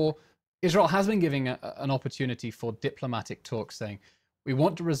therefore, Israel has been giving an opportunity for diplomatic talks, saying, we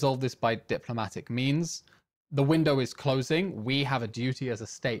want to resolve this by diplomatic means. The window is closing. We have a duty as a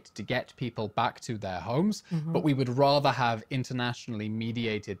state to get people back to their homes, but we would rather have internationally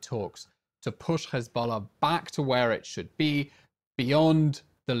mediated talks to push Hezbollah back to where it should be, beyond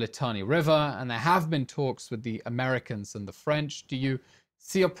the Litani River. And there have been talks with the Americans and the French. Do you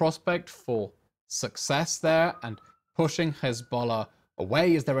see a prospect for success there and pushing Hezbollah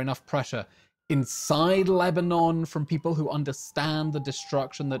away? Is there enough pressure inside Lebanon from people who understand the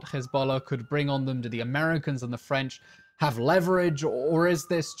destruction that Hezbollah could bring on them? Do the Americans and the French have leverage, or is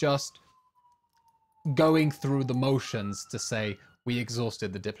this just going through the motions to say we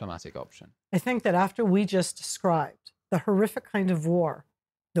exhausted the diplomatic option? I think that after we just described the horrific kind of war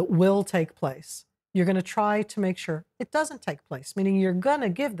that will take place, you're going to try to make sure it doesn't take place, meaning you're going to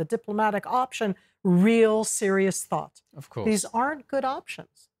give the diplomatic option real serious thought. Of course. These aren't good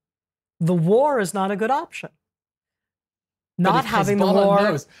options. The war is not a good option. Not having the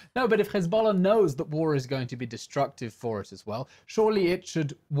war. No, but if Hezbollah knows that war is going to be destructive for it as well, surely it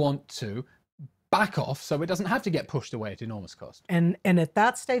should want to back off so it doesn't have to get pushed away at enormous cost. And at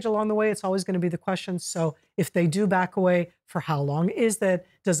that stage along the way, it's always going to be the question, so if they do back away, for how long is that?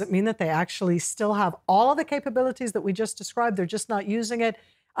 Does it mean that they actually still have all of the capabilities that we just described? They're just not using it.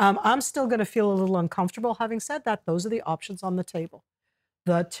 I'm still going to feel a little uncomfortable. Having said that, those are the options on the table.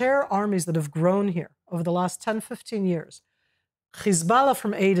 The terror armies that have grown here over the last 10, 15 years, Hezbollah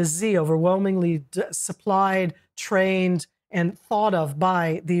from A to Z, overwhelmingly supplied, trained, and thought of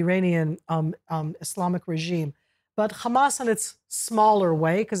by the Iranian Islamic regime. But Hamas in its smaller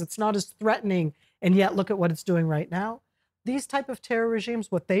way, because it's not as threatening, and yet look at what it's doing right now. These type of terror regimes,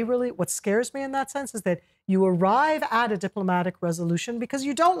 what scares me in that sense is that you arrive at a diplomatic resolution because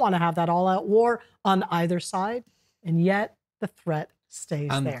you don't want to have that all-out war on either side, and yet the threat stays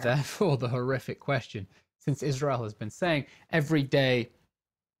there. And therefore the horrific question, since Israel has been saying every day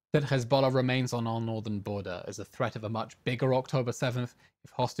that Hezbollah remains on our northern border as a threat of a much bigger October 7th.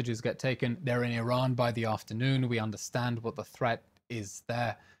 If hostages get taken, they're in Iran by the afternoon. We understand what the threat is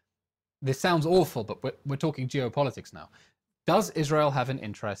there. This sounds awful, but we're talking geopolitics now. Does Israel have an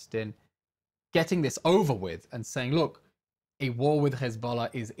interest in getting this over with and saying, look, a war with Hezbollah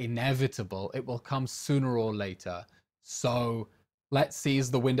is inevitable. It will come sooner or later. So let's seize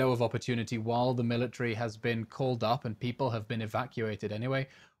the window of opportunity while the military has been called up and people have been evacuated anyway,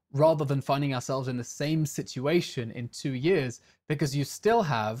 rather than finding ourselves in the same situation in 2 years, because you still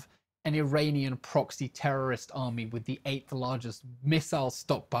have an Iranian proxy terrorist army with the 8th largest missile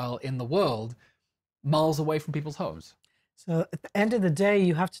stockpile in the world, miles away from people's homes. So at the end of the day,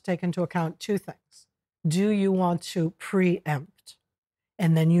 you have to take into account two things. Do you want to preempt?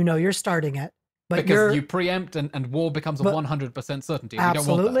 And then you know you're starting it. But because you preempt and war becomes a 100% certainty. And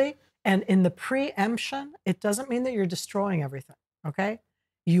absolutely. We don't want that. And in the preemption, it doesn't mean that you're destroying everything, okay?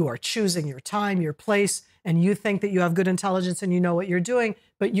 You are choosing your time, your place, and you think that you have good intelligence and you know what you're doing,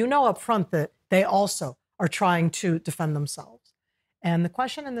 but you know up front that they also are trying to defend themselves. And the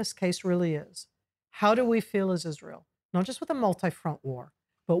question in this case really is, how do we feel as Israel? Not just with a multi-front war,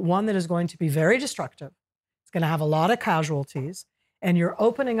 but one that is going to be very destructive. It's going to have a lot of casualties, and you're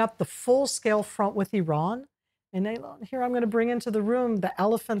opening up the full-scale front with Iran. And here I'm going to bring into the room the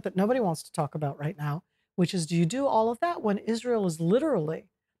elephant that nobody wants to talk about right now, which is, do you do all of that when Israel is literally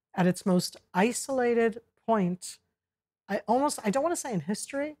at its most isolated point? I don't want to say in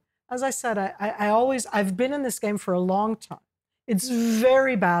history. As I said, I've been in this game for a long time. It's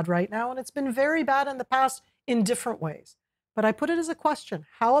very bad right now, and it's been very bad in the past in different ways. But I put it as a question.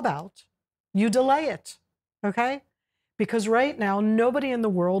 How about you delay it, okay? Because right now, nobody in the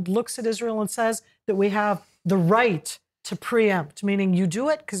world looks at Israel and says that we have the right to preempt, meaning you do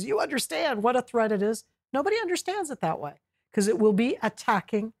it because you understand what a threat it is. Nobody understands it that way, because it will be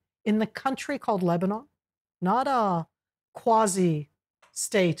attacking in the country called Lebanon, not a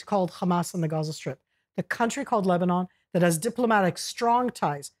quasi-state called Hamas in the Gaza Strip. The country called Lebanon that has diplomatic strong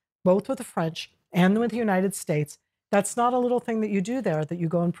ties, both with the French and with the United States. That's not a little thing that you do there, that you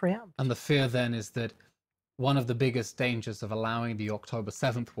go and preempt. And the fear then is that one of the biggest dangers of allowing the October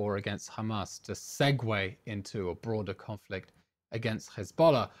 7th war against Hamas to segue into a broader conflict against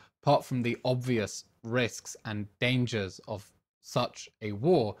Hezbollah, apart from the obvious risks and dangers of such a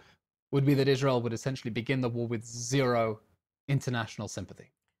war, would be that Israel would essentially begin the war with zero international sympathy.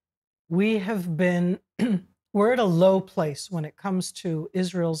 We have been, we're at a low place when it comes to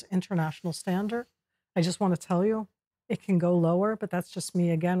Israel's international standard. I just want to tell you, it can go lower, but that's just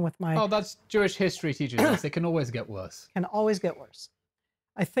me again with my... Oh, that's Jewish history teaches us. It can always get worse. Can always get worse.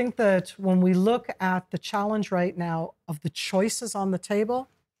 I think that when we look at the challenge right now of the choices on the table,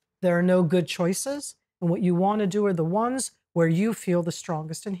 there are no good choices. And what you want to do are the ones where you feel the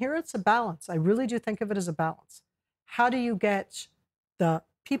strongest. And here it's a balance. I really do think of it as a balance. How do you get the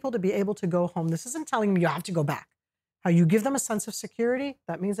people to be able to go home? This isn't telling them you have to go back. How you give them a sense of security,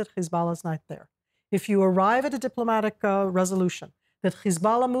 that means that Hezbollah is not there. If you arrive at a diplomatic resolution, that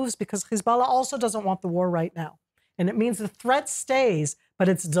Hezbollah moves because Hezbollah also doesn't want the war right now. And it means the threat stays, but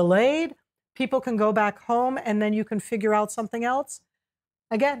it's delayed. People can go back home and then you can figure out something else.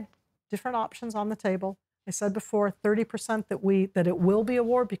 Again, different options on the table. I said before, 30% that it will be a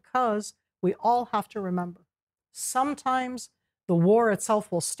war, because we all have to remember, sometimes the war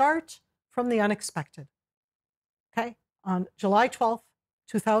itself will start from the unexpected. Okay? On July 12th,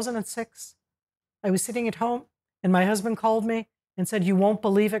 2006, I was sitting at home and my husband called me and said, you won't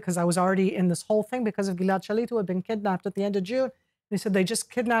believe it, because I was already in this whole thing because of Gilad Shalit, who had been kidnapped at the end of June. And he said they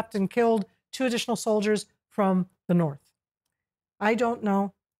just kidnapped and killed 2 additional soldiers from the north. I don't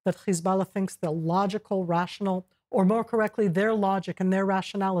know that Hezbollah thinks the logical, rational, or more correctly, their logic and their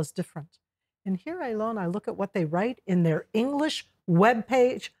rationale is different. And here alone, I look at what they write in their English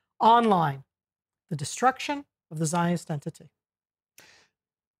webpage online: the destruction of the Zionist entity.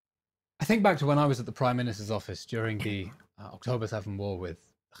 I think back to when I was at the Prime Minister's office during the October 7th war with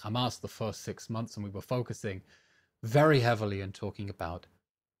Hamas the first 6 months, and we were focusing very heavily and talking about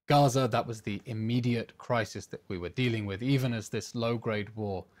Gaza. That was the immediate crisis that we were dealing with, even as this low-grade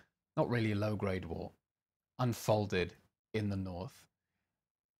war, not really a low-grade war, unfolded in the north.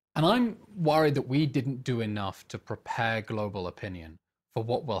 And I'm worried that we didn't do enough to prepare global opinion for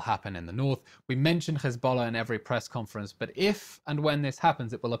what will happen in the north. We mention Hezbollah in every press conference, but if and when this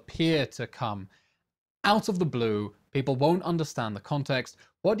happens, it will appear to come out of the blue. People won't understand the context.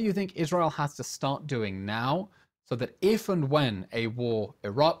 What do you think Israel has to start doing now so that if and when a war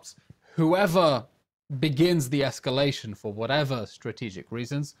erupts, whoever begins the escalation for whatever strategic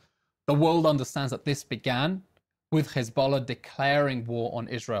reasons, the world understands that this began with Hezbollah declaring war on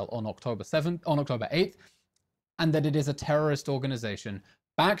Israel on October 8th, and that it is a terrorist organization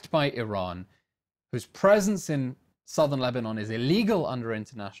backed by Iran, whose presence in southern Lebanon is illegal under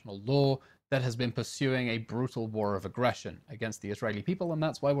international law, that has been pursuing a brutal war of aggression against the Israeli people, and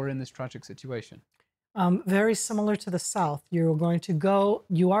that's why we're in this tragic situation. Very similar to the South. You're going to go,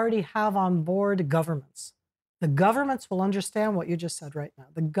 you already have on board governments. The governments will understand what you just said right now.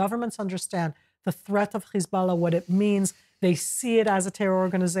 The governments understand the threat of Hezbollah, what it means. They see it as a terror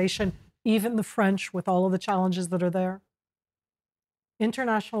organization, even the French, with all of the challenges that are there.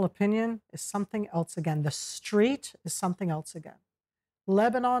 International opinion is something else again. The street is something else again.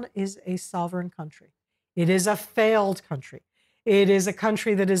 Lebanon is a sovereign country. It is a failed country. It is a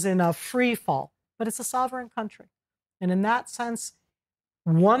country that is in a free fall, but it's a sovereign country. And in that sense,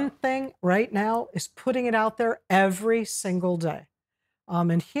 one thing right now is putting it out there every single day.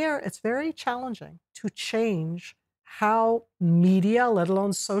 And here it's very challenging to change how media, let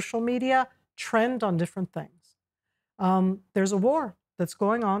alone social media, trend on different things. There's a war that's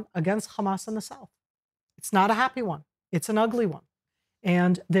going on against Hamas in the South. It's not a happy one. It's an ugly one.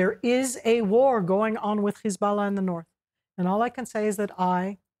 And there is a war going on with Hezbollah in the north. And all I can say is that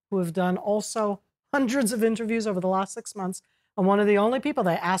I, who have done also hundreds of interviews over the last 6 months, I'm one of the only people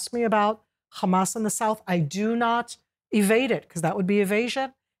that ask me about Hamas in the south. I do not evade it, because that would be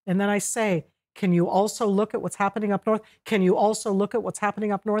evasion. And then I say, can you also look at what's happening up north? Can you also look at what's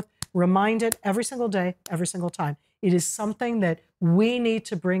happening up north? Remind it every single day, every single time. It is something that we need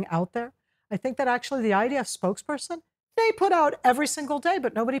to bring out there. I think that actually the IDF spokesperson, they put out every single day,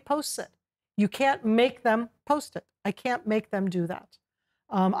 but nobody posts it. You can't make them post it. I can't make them do that.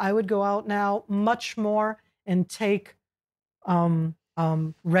 I would go out now much more and take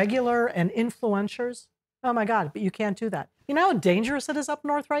regular and influencers. Oh my God, but you can't do that. You know how dangerous it is up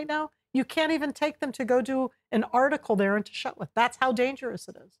north right now? You can't even take them to go do an article there and to shut with. That's how dangerous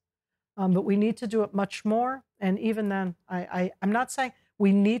it is. But we need to do it much more. And even then, I'm not saying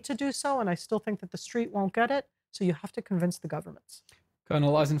we need to do so, and I still think that the street won't get it. So you have to convince the governments.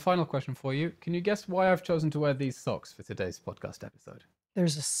 Colonel Eisin, final question for you. Can you guess why I've chosen to wear these socks for today's podcast episode?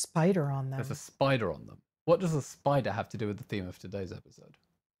 There's a spider on them. There's a spider on them. What does a spider have to do with the theme of today's episode?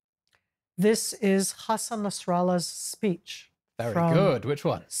 This is Hassan Nasrallah's speech. Very good. Which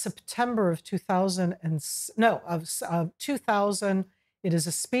one? September of 2000. 2000. It is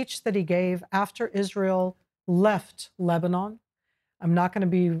a speech that he gave after Israel left Lebanon. I'm not going to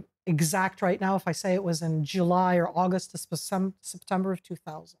be exact right now if I say it was in July or August to September of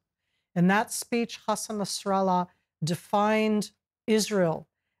 2000. In that speech, Hassan Nasrallah defined Israel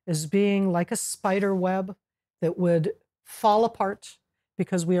as being like a spider web that would fall apart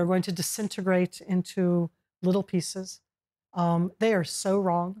because we are going to disintegrate into little pieces. They are so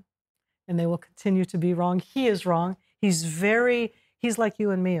wrong, and they will continue to be wrong. He is wrong. He's like you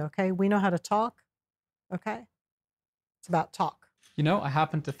and me, okay? We know how to talk, okay? It's about talk. You know, I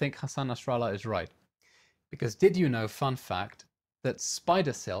happen to think Hassan Nasrallah is right. Because did you know, fun fact, that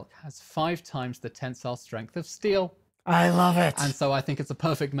spider silk has 5 times the tensile strength of steel? I love it. And so I think it's a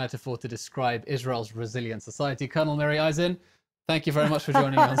perfect metaphor to describe Israel's resilient society. Colonel Miri Eisin, thank you very much for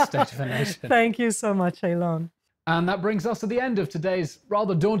joining me on State of a Nation. Thank you so much, Elon. And that brings us to the end of today's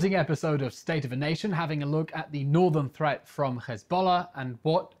rather daunting episode of State of a Nation, having a look at the northern threat from Hezbollah and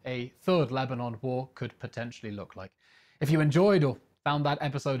what a third Lebanon war could potentially look like. If you enjoyed or found that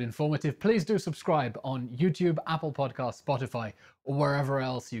episode informative, please do subscribe on YouTube, Apple Podcasts, Spotify, or wherever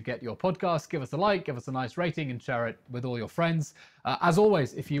else you get your podcasts. Give us a like, give us a nice rating, and share it with all your friends. As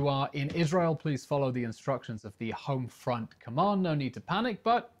always, if you are in Israel, please follow the instructions of the Home Front Command. No need to panic,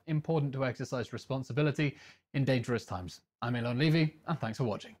 but important to exercise responsibility in dangerous times. I'm Elon Levy, and thanks for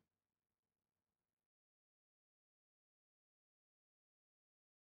watching.